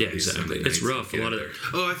bedtime. Yeah, exactly. It's rough. A lot of.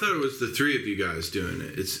 Oh, I thought it was the 3 of you guys doing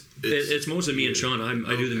it. It's mostly me and Sean.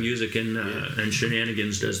 I do the music, and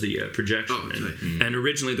Shenanigans does the projection. And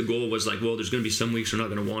originally the goal was like, well, there's going to be some weeks we're not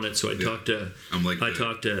going to want it. So I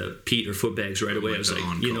talked to Pete or Footbags right away. I was like,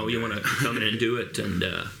 you want to come in and do it,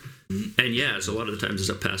 and yeah, so a lot of the times it's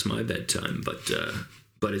up past my bedtime,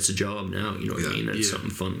 but it's a job now. You know what I mean? It's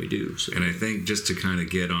something fun we do. So. And I think just to kind of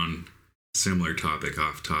get on similar topic,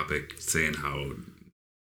 off topic, saying how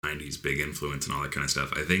 90s big influence and all that kind of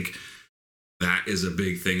stuff. I think that is a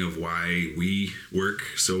big thing of why we work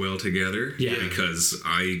so well together. Yeah. Because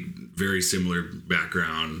very similar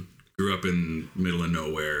background, grew up in middle of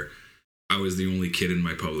nowhere. I was the only kid in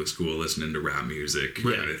my public school listening to rap music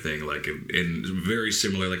kind of thing. Like, and very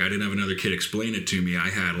similar. Like, I didn't have another kid explain it to me. I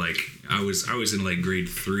had I was in like grade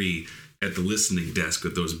 3 at the listening desk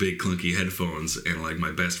with those big clunky headphones, and like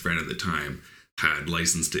my best friend at the time had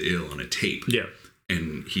License to Ill on a tape. Yeah.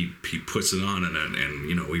 And he puts it on,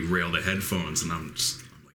 and we rail the headphones, and I'm like,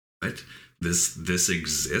 what? This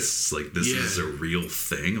exists? Like, this is a real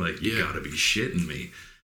thing? Like, you gotta be shitting me.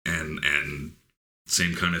 And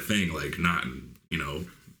same kind of thing, like, not,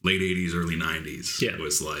 late 80s, early 90s. Yeah. It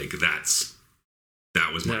was like,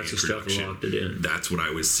 that was my That's the stuff that introduction. locked it in. That's what I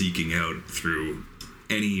was seeking out through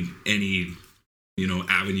any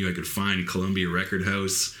avenue I could find. Columbia Record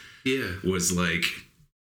House was like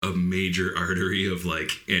a major artery of like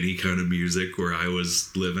any kind of music where I was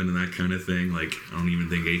living and that kind of thing. Like, I don't even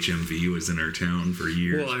think HMV was in our town for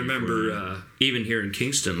years. Well, I remember even here in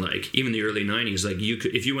Kingston, like even the early 90s, like you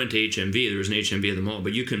could, if you went to HMV, there was an HMV at the mall,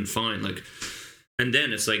 but you couldn't find like, and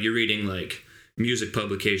then it's like you're reading like music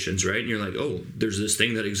publications, right? And you're like, oh, there's this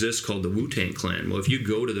thing that exists called the Wu-Tang Clan. Well, if you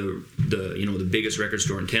go to the biggest record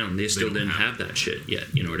store in town, they still didn't have that shit yet.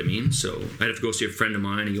 You know what I mean? So I'd have to go see a friend of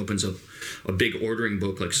mine. He opens up a big ordering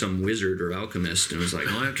book like some wizard or alchemist, and was like,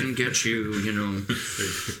 oh, I can get you,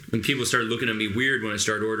 And people started looking at me weird when I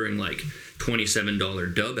started ordering like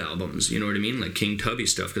 $27 dub albums. You know what I mean? Like King Tubby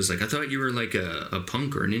stuff. Because like I thought you were like a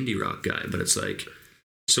punk or an indie rock guy, but it's like.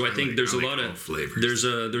 So I think there's a lot of flavors.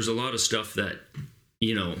 There's a lot of stuff that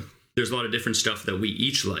there's a lot of different stuff that we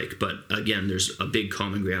each like, but again, there's a big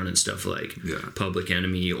common ground in stuff like Public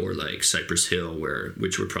Enemy or like Cypress Hill,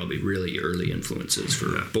 which were probably really early influences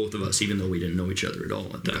for both of us, even though we didn't know each other at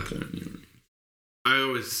all at that point. I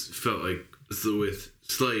always felt like with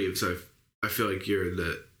Slaves, I feel like you're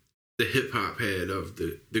the hip hop head of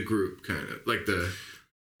the group, kind of like the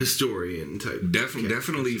historian type.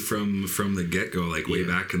 Definitely from the get-go, like way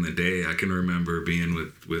back in the day. I can remember being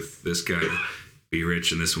with this guy Be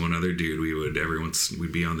Rich and this one other dude.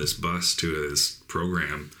 We'd be on this bus to this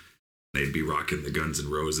program. They'd be rocking the Guns N'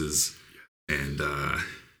 Roses and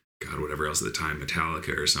whatever else at the time,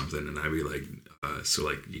 Metallica or something, and I'd be like, so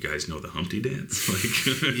like, you guys know the Humpty Dance?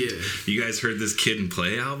 Like, you guys heard this Kid and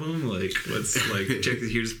Play album? Like, let's like check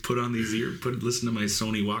this. Here, just put on these listen to my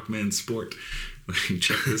Sony Walkman Sport.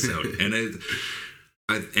 Check this out.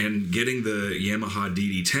 And getting the Yamaha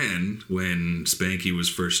DD10 when Spanky was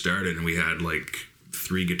first started, and we had like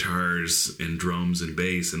 3 guitars and drums and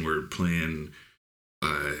bass, and we're playing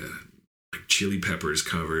like Chili Peppers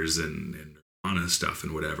covers and Nirvana stuff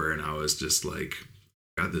and whatever. And I was just like,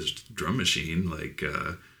 got this drum machine. Like,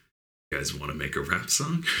 you guys want to make a rap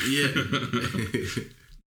song? Yeah.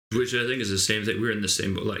 Which I think is the same thing. We're in the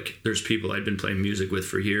same boat. Like, there's people I'd been playing music with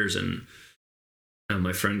for years, and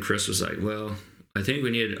my friend Chris was like, well, I think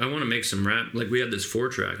I want to make some rap. Like, we had this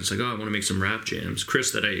 4-track. It's like, oh, I want to make some rap jams.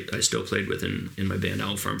 Chris, that I still played with in my band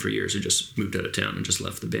Owl Farm for years, who just moved out of town and just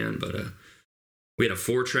left the band. But we had a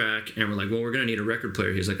 4-track, and we're like, well, we're going to need a record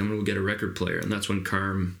player. He's like, I'm going to go get a record player. And that's when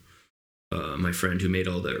Carm, my friend who made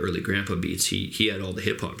all the early Grandpa beats, he had all the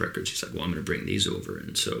hip-hop records. He's like, well, I'm going to bring these over.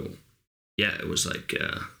 And so, yeah, it was like,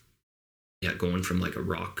 going from like a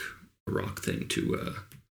rock thing to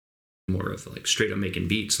more of like straight up making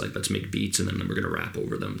beats, like let's make beats and then we're gonna rap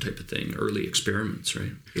over them type of thing. Early experiments,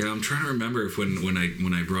 right? Yeah, I'm trying to remember if when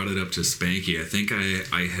I brought it up to Spanky, I think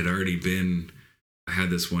I had already I had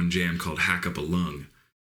this one jam called Hack Up a Lung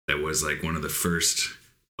that was like one of the first,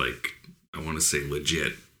 like, I want to say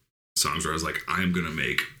legit songs where I was like, I'm gonna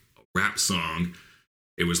make a rap song.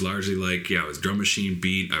 It was largely like, it was drum machine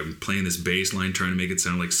beat. I'm playing this bass line trying to make it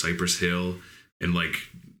sound like Cypress Hill, and like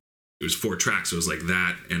it was 4 tracks. So it was like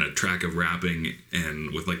that and a track of rapping,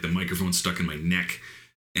 and with like the microphone stuck in my neck,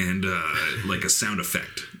 and like a sound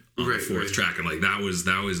effect on the 4th track. And like that was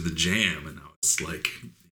the jam. And I was like,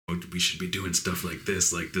 we should be doing stuff like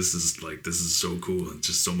this. Like, this is so cool. It's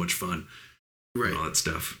just so much fun. Right. And all that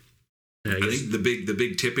stuff. Yeah, I think the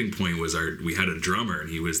big tipping point was we had a drummer, and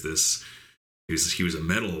he was this he was a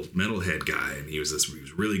metalhead guy, and he was a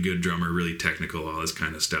really good drummer, really technical, all this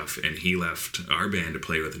kind of stuff. And he left our band to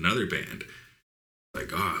play with another band.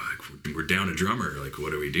 Like, we're down a drummer. Like,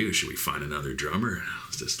 what do we do? Should we find another drummer? And I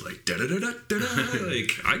was just like, da da da da da da.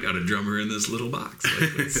 Like, I got a drummer in this little box.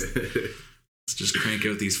 Like, let's just crank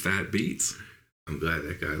out these fat beats. I'm glad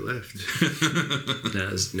that guy left.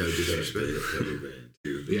 That's No disrespect.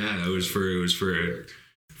 Yeah, it was for.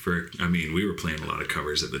 I mean, we were playing a lot of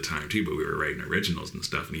covers at the time too, but we were writing originals and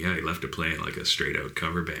stuff. And he left to play in like a straight out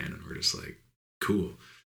cover band, and we're just like, cool.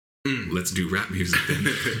 Let's do rap music then.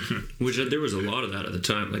 Which there was a lot of that at the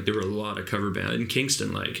time. Like there were a lot of cover bands in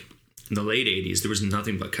Kingston. Like in the late '80s, there was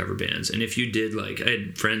nothing but cover bands. And if you did I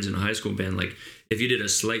had friends in a high school band. Like if you did a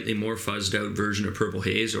slightly more fuzzed out version of Purple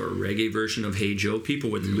Haze or a reggae version of Hey Joe, people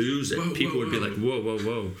would lose it. People would be like, whoa, whoa,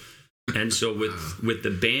 whoa. And so with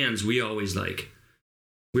the bands, we always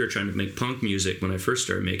we were trying to make punk music when I first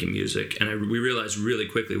started making music, and we realized really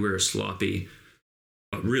quickly we were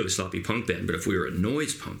a really sloppy punk band. But if we were a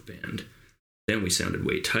noise punk band, then we sounded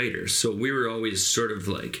way tighter. So we were always sort of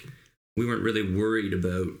we weren't really worried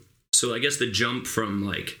about. So I guess the jump from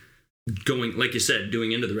going, like you said,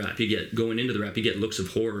 going into the rap, you get looks of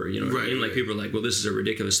horror. You know what I mean? Like people are like, well, this is a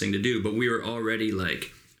ridiculous thing to do. But we were already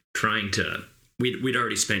trying to. We'd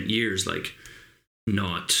already spent years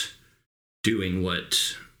not doing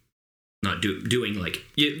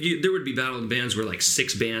there would be battle bands where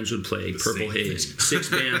 6 bands would play Purple Haze, 6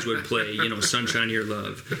 bands would play Sunshine Your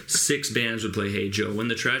Love, 6 bands would play Hey Joe. When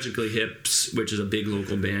the Tragically Hips, which is a big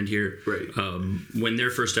local band here, when their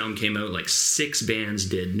first album came out, 6 bands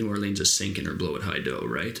did New Orleans is Sinking or Blow It High Dough,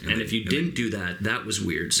 right? And if you didn't do that, that was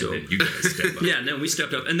weird. So you guys stepped up. Yeah, no, we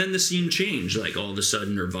stepped up, and then the scene changed. All of a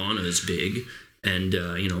sudden, Nirvana is big. And,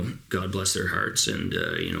 God bless their hearts, and,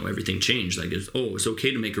 everything changed. It's okay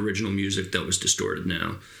to make original music that was distorted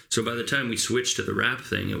now. So by the time we switched to the rap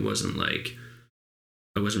thing, it wasn't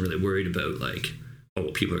I wasn't really worried about,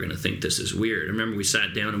 people are going to think this is weird. I remember we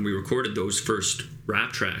sat down and we recorded those first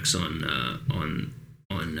rap tracks on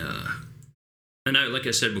and I, like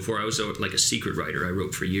I said before, I was a secret writer. I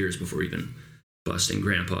wrote for years before even busting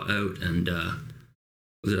Grandpa out, and,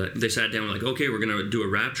 they sat down and okay, we're going to do a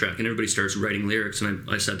rap track, and everybody starts writing lyrics, and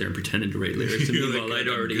I sat there and pretended to write lyrics, and meanwhile I'd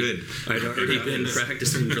already been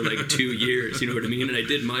practicing for 2 years, you know what I mean? And I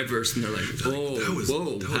did my verse, and they're like, that was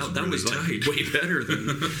really way better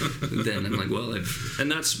than I'm like, well,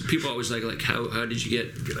 and that's, people always how did you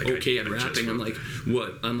get okay at rapping? I'm like,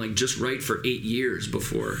 what? I'm like, just write for 8 years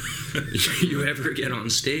before you ever get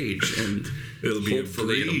on stage, and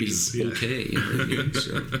hopefully it'll be okay, you know what I mean?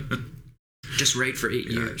 So just write for 8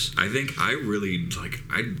 years. I think I really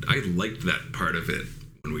I liked that part of it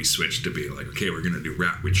when we switched to being okay, we're gonna do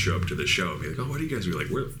rap. We'd show up to the show and be what do you guys? We're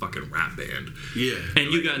we're a fucking rap band. Yeah.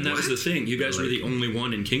 And that was the thing. You guys were the only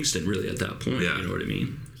one in Kingston really at that point. Yeah. You know what I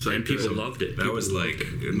mean? And people loved it. That was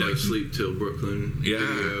No Sleep Till Brooklyn. Yeah.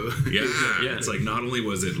 Yeah. It's not only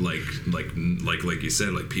was it like you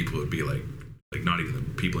said, people would be not even the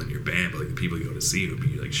people in your band, but the people you go to see would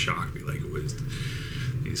be shocked, be it was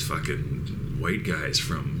these fucking white guys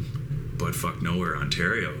from buttfuck nowhere,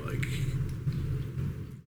 Ontario,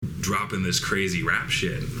 dropping this crazy rap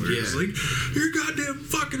shit. And we're just you're goddamn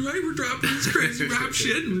fucking right, we're dropping this crazy rap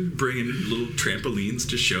shit and bringing little trampolines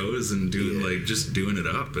to shows and doing just doing it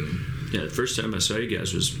up. And the first time I saw you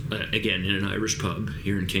guys was again in an Irish pub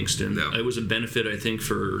here in Kingston. Yeah. It was a benefit, I think,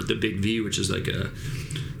 for the Big V, which is a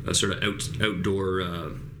sort of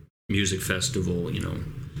outdoor music festival,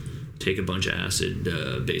 take a bunch of acid,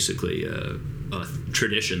 basically a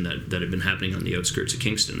tradition that had been happening on the outskirts of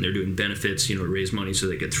Kingston. They're doing benefits, to raise money so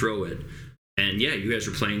they could throw it. And yeah, you guys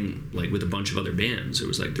were playing with a bunch of other bands. It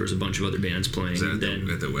was there was a bunch of other bands playing. Was that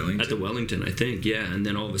at the Wellington? At the Wellington, I think, yeah. And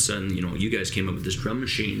then all of a sudden, you guys came up with this drum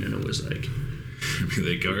machine, and it was all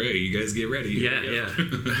right, you guys get ready. Yeah.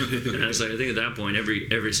 And I was I think at that point,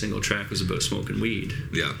 every single track was about smoking weed.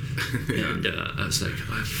 Yeah. And I was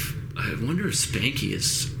I wonder if Spanky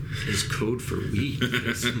is code for weed.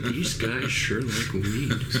 These guys sure like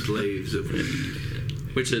weed. Slaves of weed.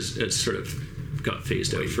 Which is sort of got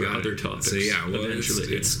phased out for other topics. So yeah, well,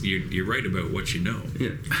 it's you're right about what you know.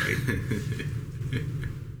 Yeah. Right?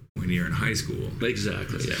 When you're in high school.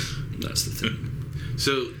 Exactly. Yeah, that's the thing.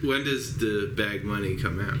 So when does the Bag Money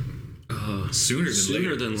come out? Sooner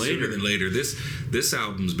than later. This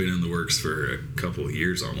album's been in the works for a couple of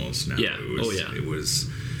years almost now. Yeah. It was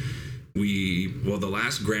the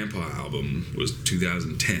last Grandpa album was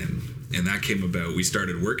 2010, and that came about. We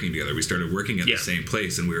started working together. We started working at the same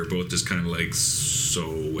place, and we were both just kind of like, so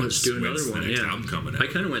let's do another one. The next album coming out? I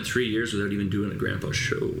kind of went 3 years without even doing a Grandpa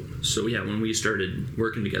show. So yeah, when we started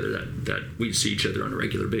working together, that we'd see each other on a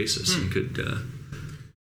regular basis and could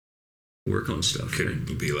work on stuff.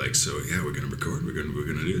 Could be like, so yeah, we're gonna record. We're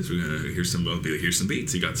gonna do this. We're gonna here's some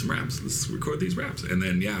beats. You got some raps. Let's record these raps. And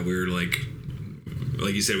then we were like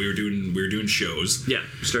you said, we were doing shows. Yeah,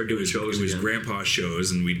 started doing shows. It was Grandpa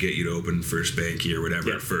shows, and we'd get you to open for Spanky or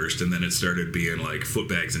whatever at first, and then it started being like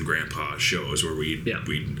Footbags and Grandpa shows where we'd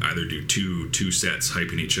either do two sets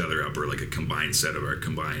hyping each other up, or like a combined set of our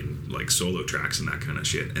combined like solo tracks and that kind of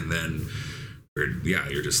shit. And then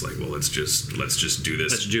you're just like, well, let's just do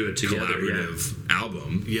this. Let's do it together, collaborative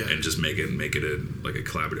album, and just make it a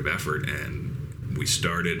collaborative effort. And we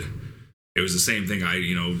started. It was the same thing.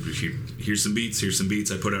 Here's some beats.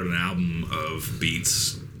 I put out an album of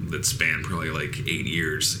beats that spanned probably like 8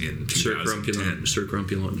 years in 2010. Sir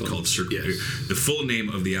Crumpulon. Called Sir. Yes. The full name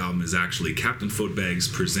of the album is actually Captain Footbags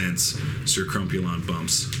Presents Sir Crumpulon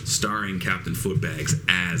Bumps, starring Captain Footbags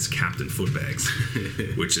as Captain Footbags,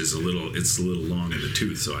 which is a little long in the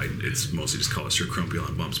tooth, so it's mostly just called Sir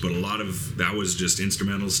Crumpulon Bumps. But a lot of that was just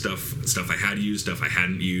instrumental stuff I had used, stuff I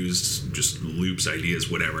hadn't used, just loops, ideas,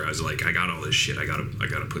 whatever. I was like, I got all this shit. I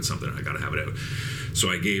gotta put something. I gotta have it out. So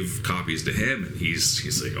I gave copies to him, and he's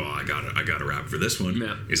like, oh, I got a rap for this one.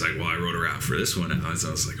 Yeah. He's like, well, I wrote a rap for this one. And I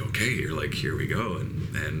was like, okay, you're like, here we go.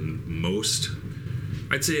 And most,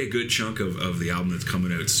 I'd say a good chunk of the album that's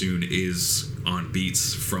coming out soon is on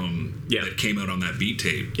beats from that came out on that beat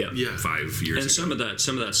tape 5 years ago. And some of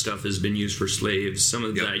that stuff has been used for Slaves. Some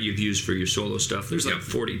of that you've used for your solo stuff. There's like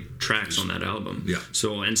 40 tracks on that album. Yeah.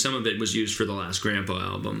 So, and some of it was used for the last Grandpa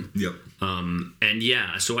album. Yep.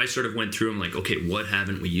 So I sort of went through them like, okay, what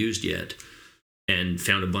haven't we used yet? And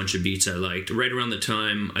found a bunch of beats I liked. Right around the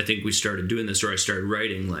time I think we started doing this, or I started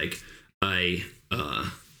writing, like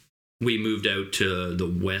we moved out to the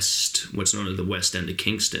west, what's known as the west end of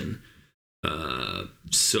Kingston.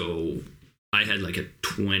 So I had like a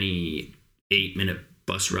 28-minute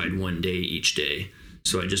bus ride one day each day.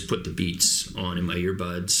 So I just put the beats on in my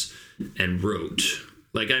earbuds and wrote.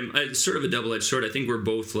 Like I'm sort of a double-edged sword. I think we're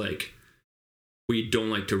both like, we don't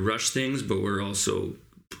like to rush things, but we're also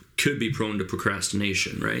could be prone to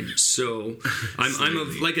procrastination, right? So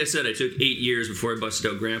like I said, I took 8 years before I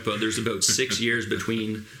busted out Grandpa. There's about 6 years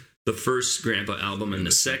between the first Grandpa album and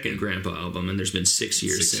the second Grandpa album, and there's been 6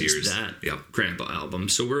 years since that Grandpa album.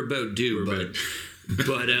 So we're about due, but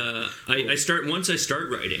I start once I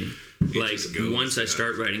start writing. Like once I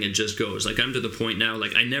start writing, it just goes. Like I'm to the point now.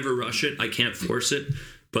 Like I never rush it. I can't force it.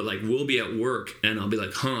 But like we'll be at work, and I'll be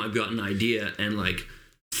like, I've got an idea, and like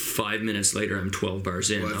 5 minutes later, I'm 12 bars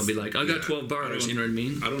in. I'll be like, I got 12 bars. You know what I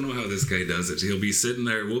mean? I don't know how this guy does it. He'll be sitting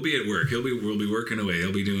there. We'll be at work. We'll be working away.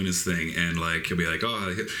 He'll be doing his thing, and like he'll be like,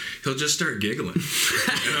 he'll just start giggling.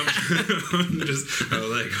 And I'm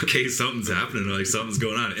like, okay, something's happening. Like something's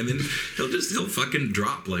going on, and then he'll fucking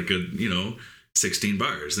drop like 16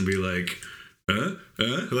 bars and be like. And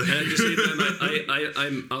at the same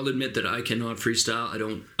time, I'll admit that I cannot freestyle.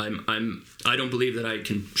 I don't believe that I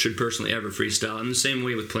should personally ever freestyle. I'm the same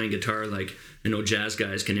way with playing guitar. Like I know jazz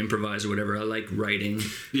guys can improvise or whatever. I like writing.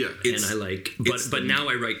 Yeah, and I like, but now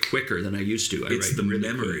I write quicker than I used to. It's the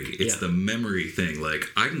memory. It's the memory thing. Like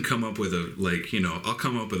I can come up with I'll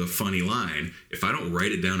come up with a funny line. If I don't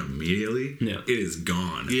write it down immediately, it is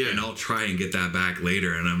gone. Yeah, and I'll try and get that back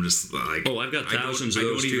later. And I'm just like, I've got thousands of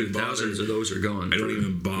those too. Thousands of those are gone. I don't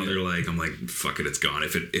even bother. Like I'm like, fuck it, it's gone.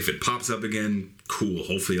 If it pops up again, cool.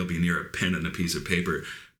 Hopefully I'll be near a pen and a piece of paper.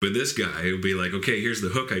 But this guy will be like, okay, here's the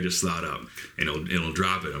hook I just thought up, and he'll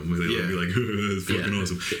drop it. He'll be like, that's fucking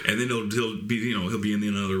awesome. And then he'll be in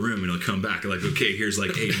another room, and he'll come back like, okay, here's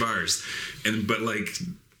like 8 bars, but like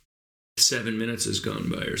 7 minutes has gone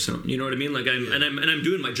by or something. You know what I mean? Like I'm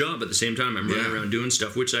doing my job at the same time. I'm running around doing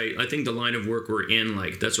stuff, which I think the line of work we're in,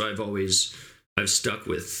 like that's why I've stuck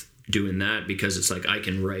with doing that, because it's like I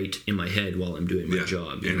can write in my head while I'm doing my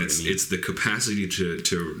job. And it's the capacity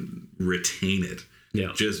to retain it.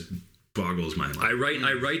 Yeah, just boggles my mind.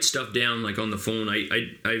 I write stuff down like on the phone.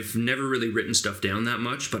 I've never really written stuff down that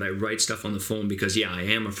much, but I write stuff on the phone because I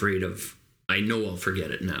am afraid of. I know I'll forget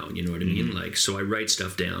it now. You know what I mean? Like so, I write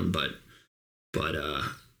stuff down, but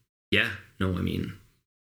I mean,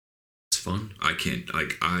 it's fun. I can't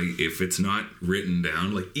if it's not written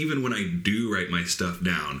down. Like even when I do write my stuff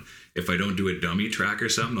down, if I don't do a dummy track or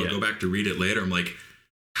something, I'll go back to read it later. I'm like,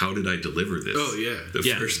 how did I deliver this?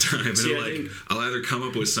 First time? And I'll either come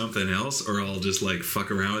up with something else, or I'll just like fuck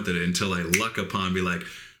around with it until I luck upon, be like,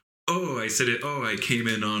 oh, I said it. Oh, I came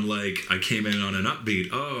in on an upbeat.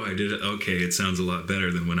 Oh, I did it. Okay, it sounds a lot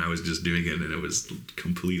better than when I was just doing it and it was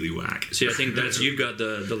completely whack. See, I think you've got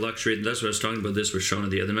the luxury. That's what I was talking about this with Shauna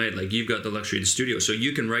the other night. Like, you've got the luxury of the studio, so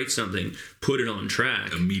you can write something, put it on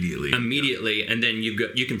track immediately, and then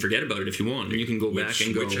you can forget about it if you want, and you can go back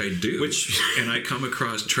and go. Which I do. And I come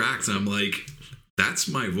across tracks and I'm like, that's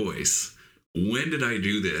my voice. When did I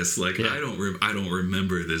do this? Like, I don't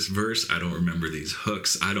remember this verse. I don't remember these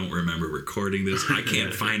hooks. I don't remember recording this. I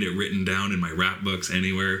can't find it written down in my rap books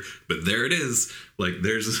anywhere. But there it is. Like,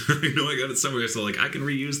 there's, I got it somewhere. So, like, I can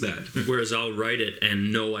reuse that. Whereas I'll write it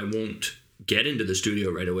and know I won't get into the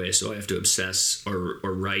studio right away. So I have to obsess or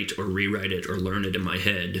write or rewrite it or learn it in my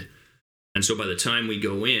head. And so by the time we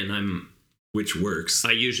go in, which works.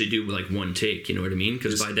 I usually do like one take, you know what I mean?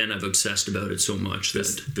 Because by then I've obsessed about it so much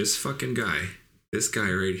this fucking guy, this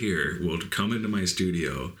guy right here, will come into my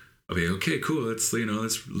studio. I'll be okay, cool. Let's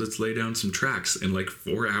lay down some tracks. And like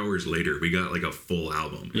 4 hours later, we got like a full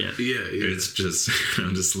album. Yeah. It's just,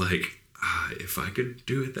 I'm just like, if I could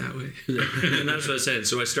do it that way. And that's what I said.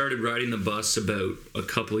 So I started riding the bus about a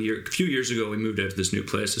few years ago. We moved out to this new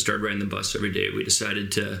place. I started riding the bus every day. We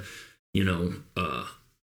decided to,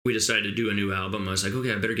 do a new album. I was like,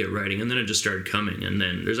 okay, I better get writing. And then it just started coming. And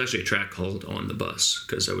then there's actually a track called On the Bus,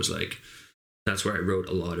 because I was like, that's where I wrote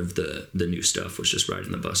a lot of the new stuff, was just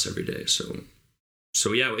riding the bus every day.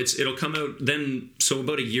 So yeah, it'll come out then. So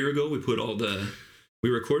about a year ago, we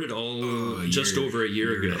recorded just over a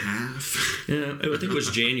year ago. And a half. Yeah, I think it was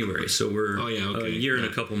January. So we're a year and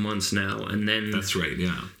a couple months now. And then that's right.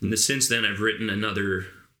 Yeah. Since then, I've written another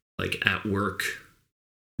like at work,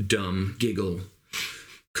 dumb giggle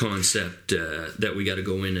concept that we got to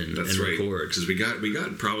go in and record, because we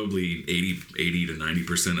got probably 80 to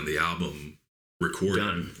 90% of the album recorded.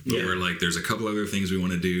 Done. But we're like, there's a couple other things we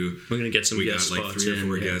want to do. We're gonna get some. We guest got like spots 3 or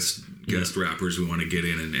 4 in, guest rappers we want to get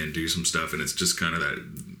in and do some stuff, and it's just kind of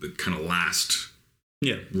the kind of last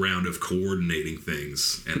round of coordinating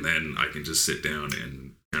things, and then I can just sit down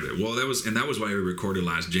and kind of that was why we recorded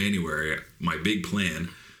last January. My big plan,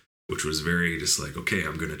 which was very just like, okay,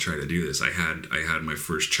 I'm going to try to do this. I had my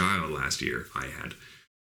first child last year.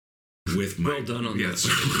 With my, well done on yes,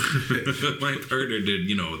 my partner did,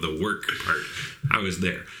 the work part. I was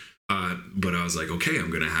there. But I was like, okay, I'm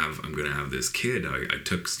gonna have this kid. I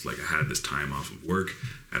had this time off of work,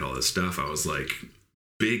 had all this stuff. I was like,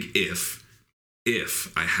 big if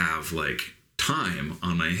I have like time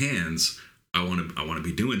on my hands, I want to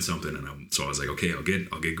be doing something. And so I was like, okay, I'll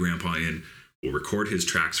get Grandpa in. We'll record his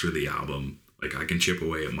tracks for the album. Like, I can chip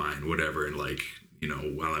away at mine, whatever. And like,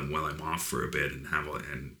 while I'm off for a bit and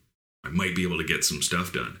I might be able to get some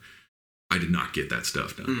stuff done. I did not get that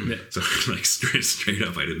stuff done. So like straight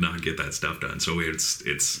up, I did not get that stuff done. So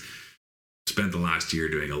it's spent the last year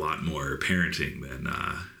doing a lot more parenting than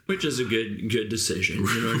which is a good decision.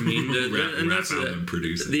 You know what I mean? And that's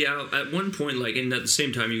producing. At one point, like, and at the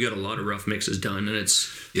same time, you got a lot of rough mixes done, and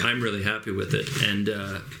I'm really happy with it. And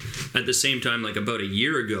at the same time, like about a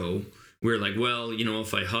year ago, we were like, well,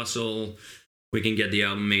 if I hustle, we can get the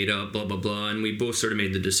album made up, blah, blah, blah. And we both sort of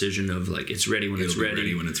made the decision of like, it's ready when it's ready.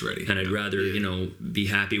 Ready when it's ready. And I'd rather, be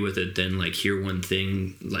happy with it than like hear one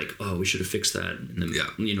thing like, oh, we should have fixed that. And then,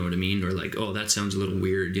 you know what I mean? Or like, oh, that sounds a little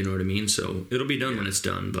weird. You know what I mean? So it'll be done when it's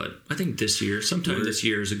done. But I think this year is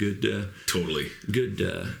a good,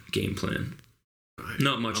 good game plan.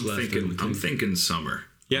 Not much left. I'm thinking summer.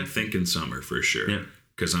 Yeah. I'm thinking summer for sure. Yeah.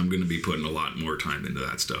 Because I'm going to be putting a lot more time into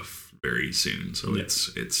that stuff very soon. So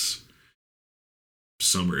it's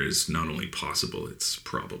summer is not only possible, it's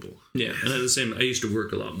probable. Yeah, and at the same, I used to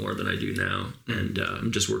work a lot more than I do now, and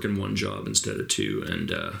I'm just working one job instead of two,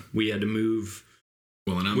 and we had to move.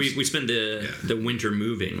 Well, and we spent the winter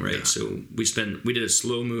moving, right? Yeah. So we did a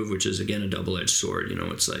slow move, which is again a double-edged sword.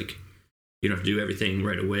 It's like you don't have to do everything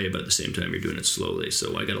right away, but at the same time you're doing it slowly.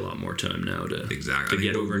 So I got a lot more time now to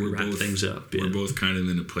get over and wrap things up. We're both kind of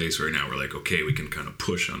in a place right now where like, okay, we can kind of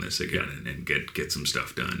push on this again and get some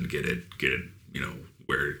stuff done, get it.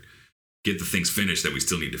 Where get the things finished that we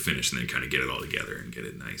still need to finish, and then kind of get it all together and get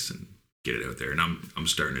it nice and get it out there. And I'm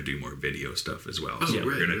starting to do more video stuff as well. So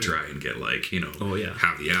we're gonna try and get like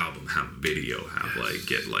have the album, have a video,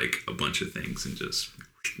 get like a bunch of things, and just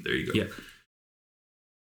there you go. Yeah,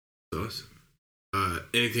 awesome.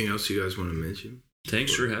 Anything else you guys want to mention?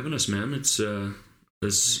 Thanks for having us, man. It's a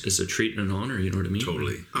treat and an honor. You know what I mean?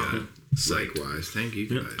 Totally. Yeah. Likewise. Thank you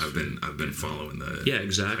guys. I've been following the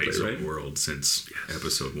exactly right world since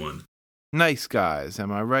episode 1. Nice guys,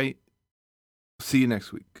 am I right? See you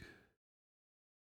next week.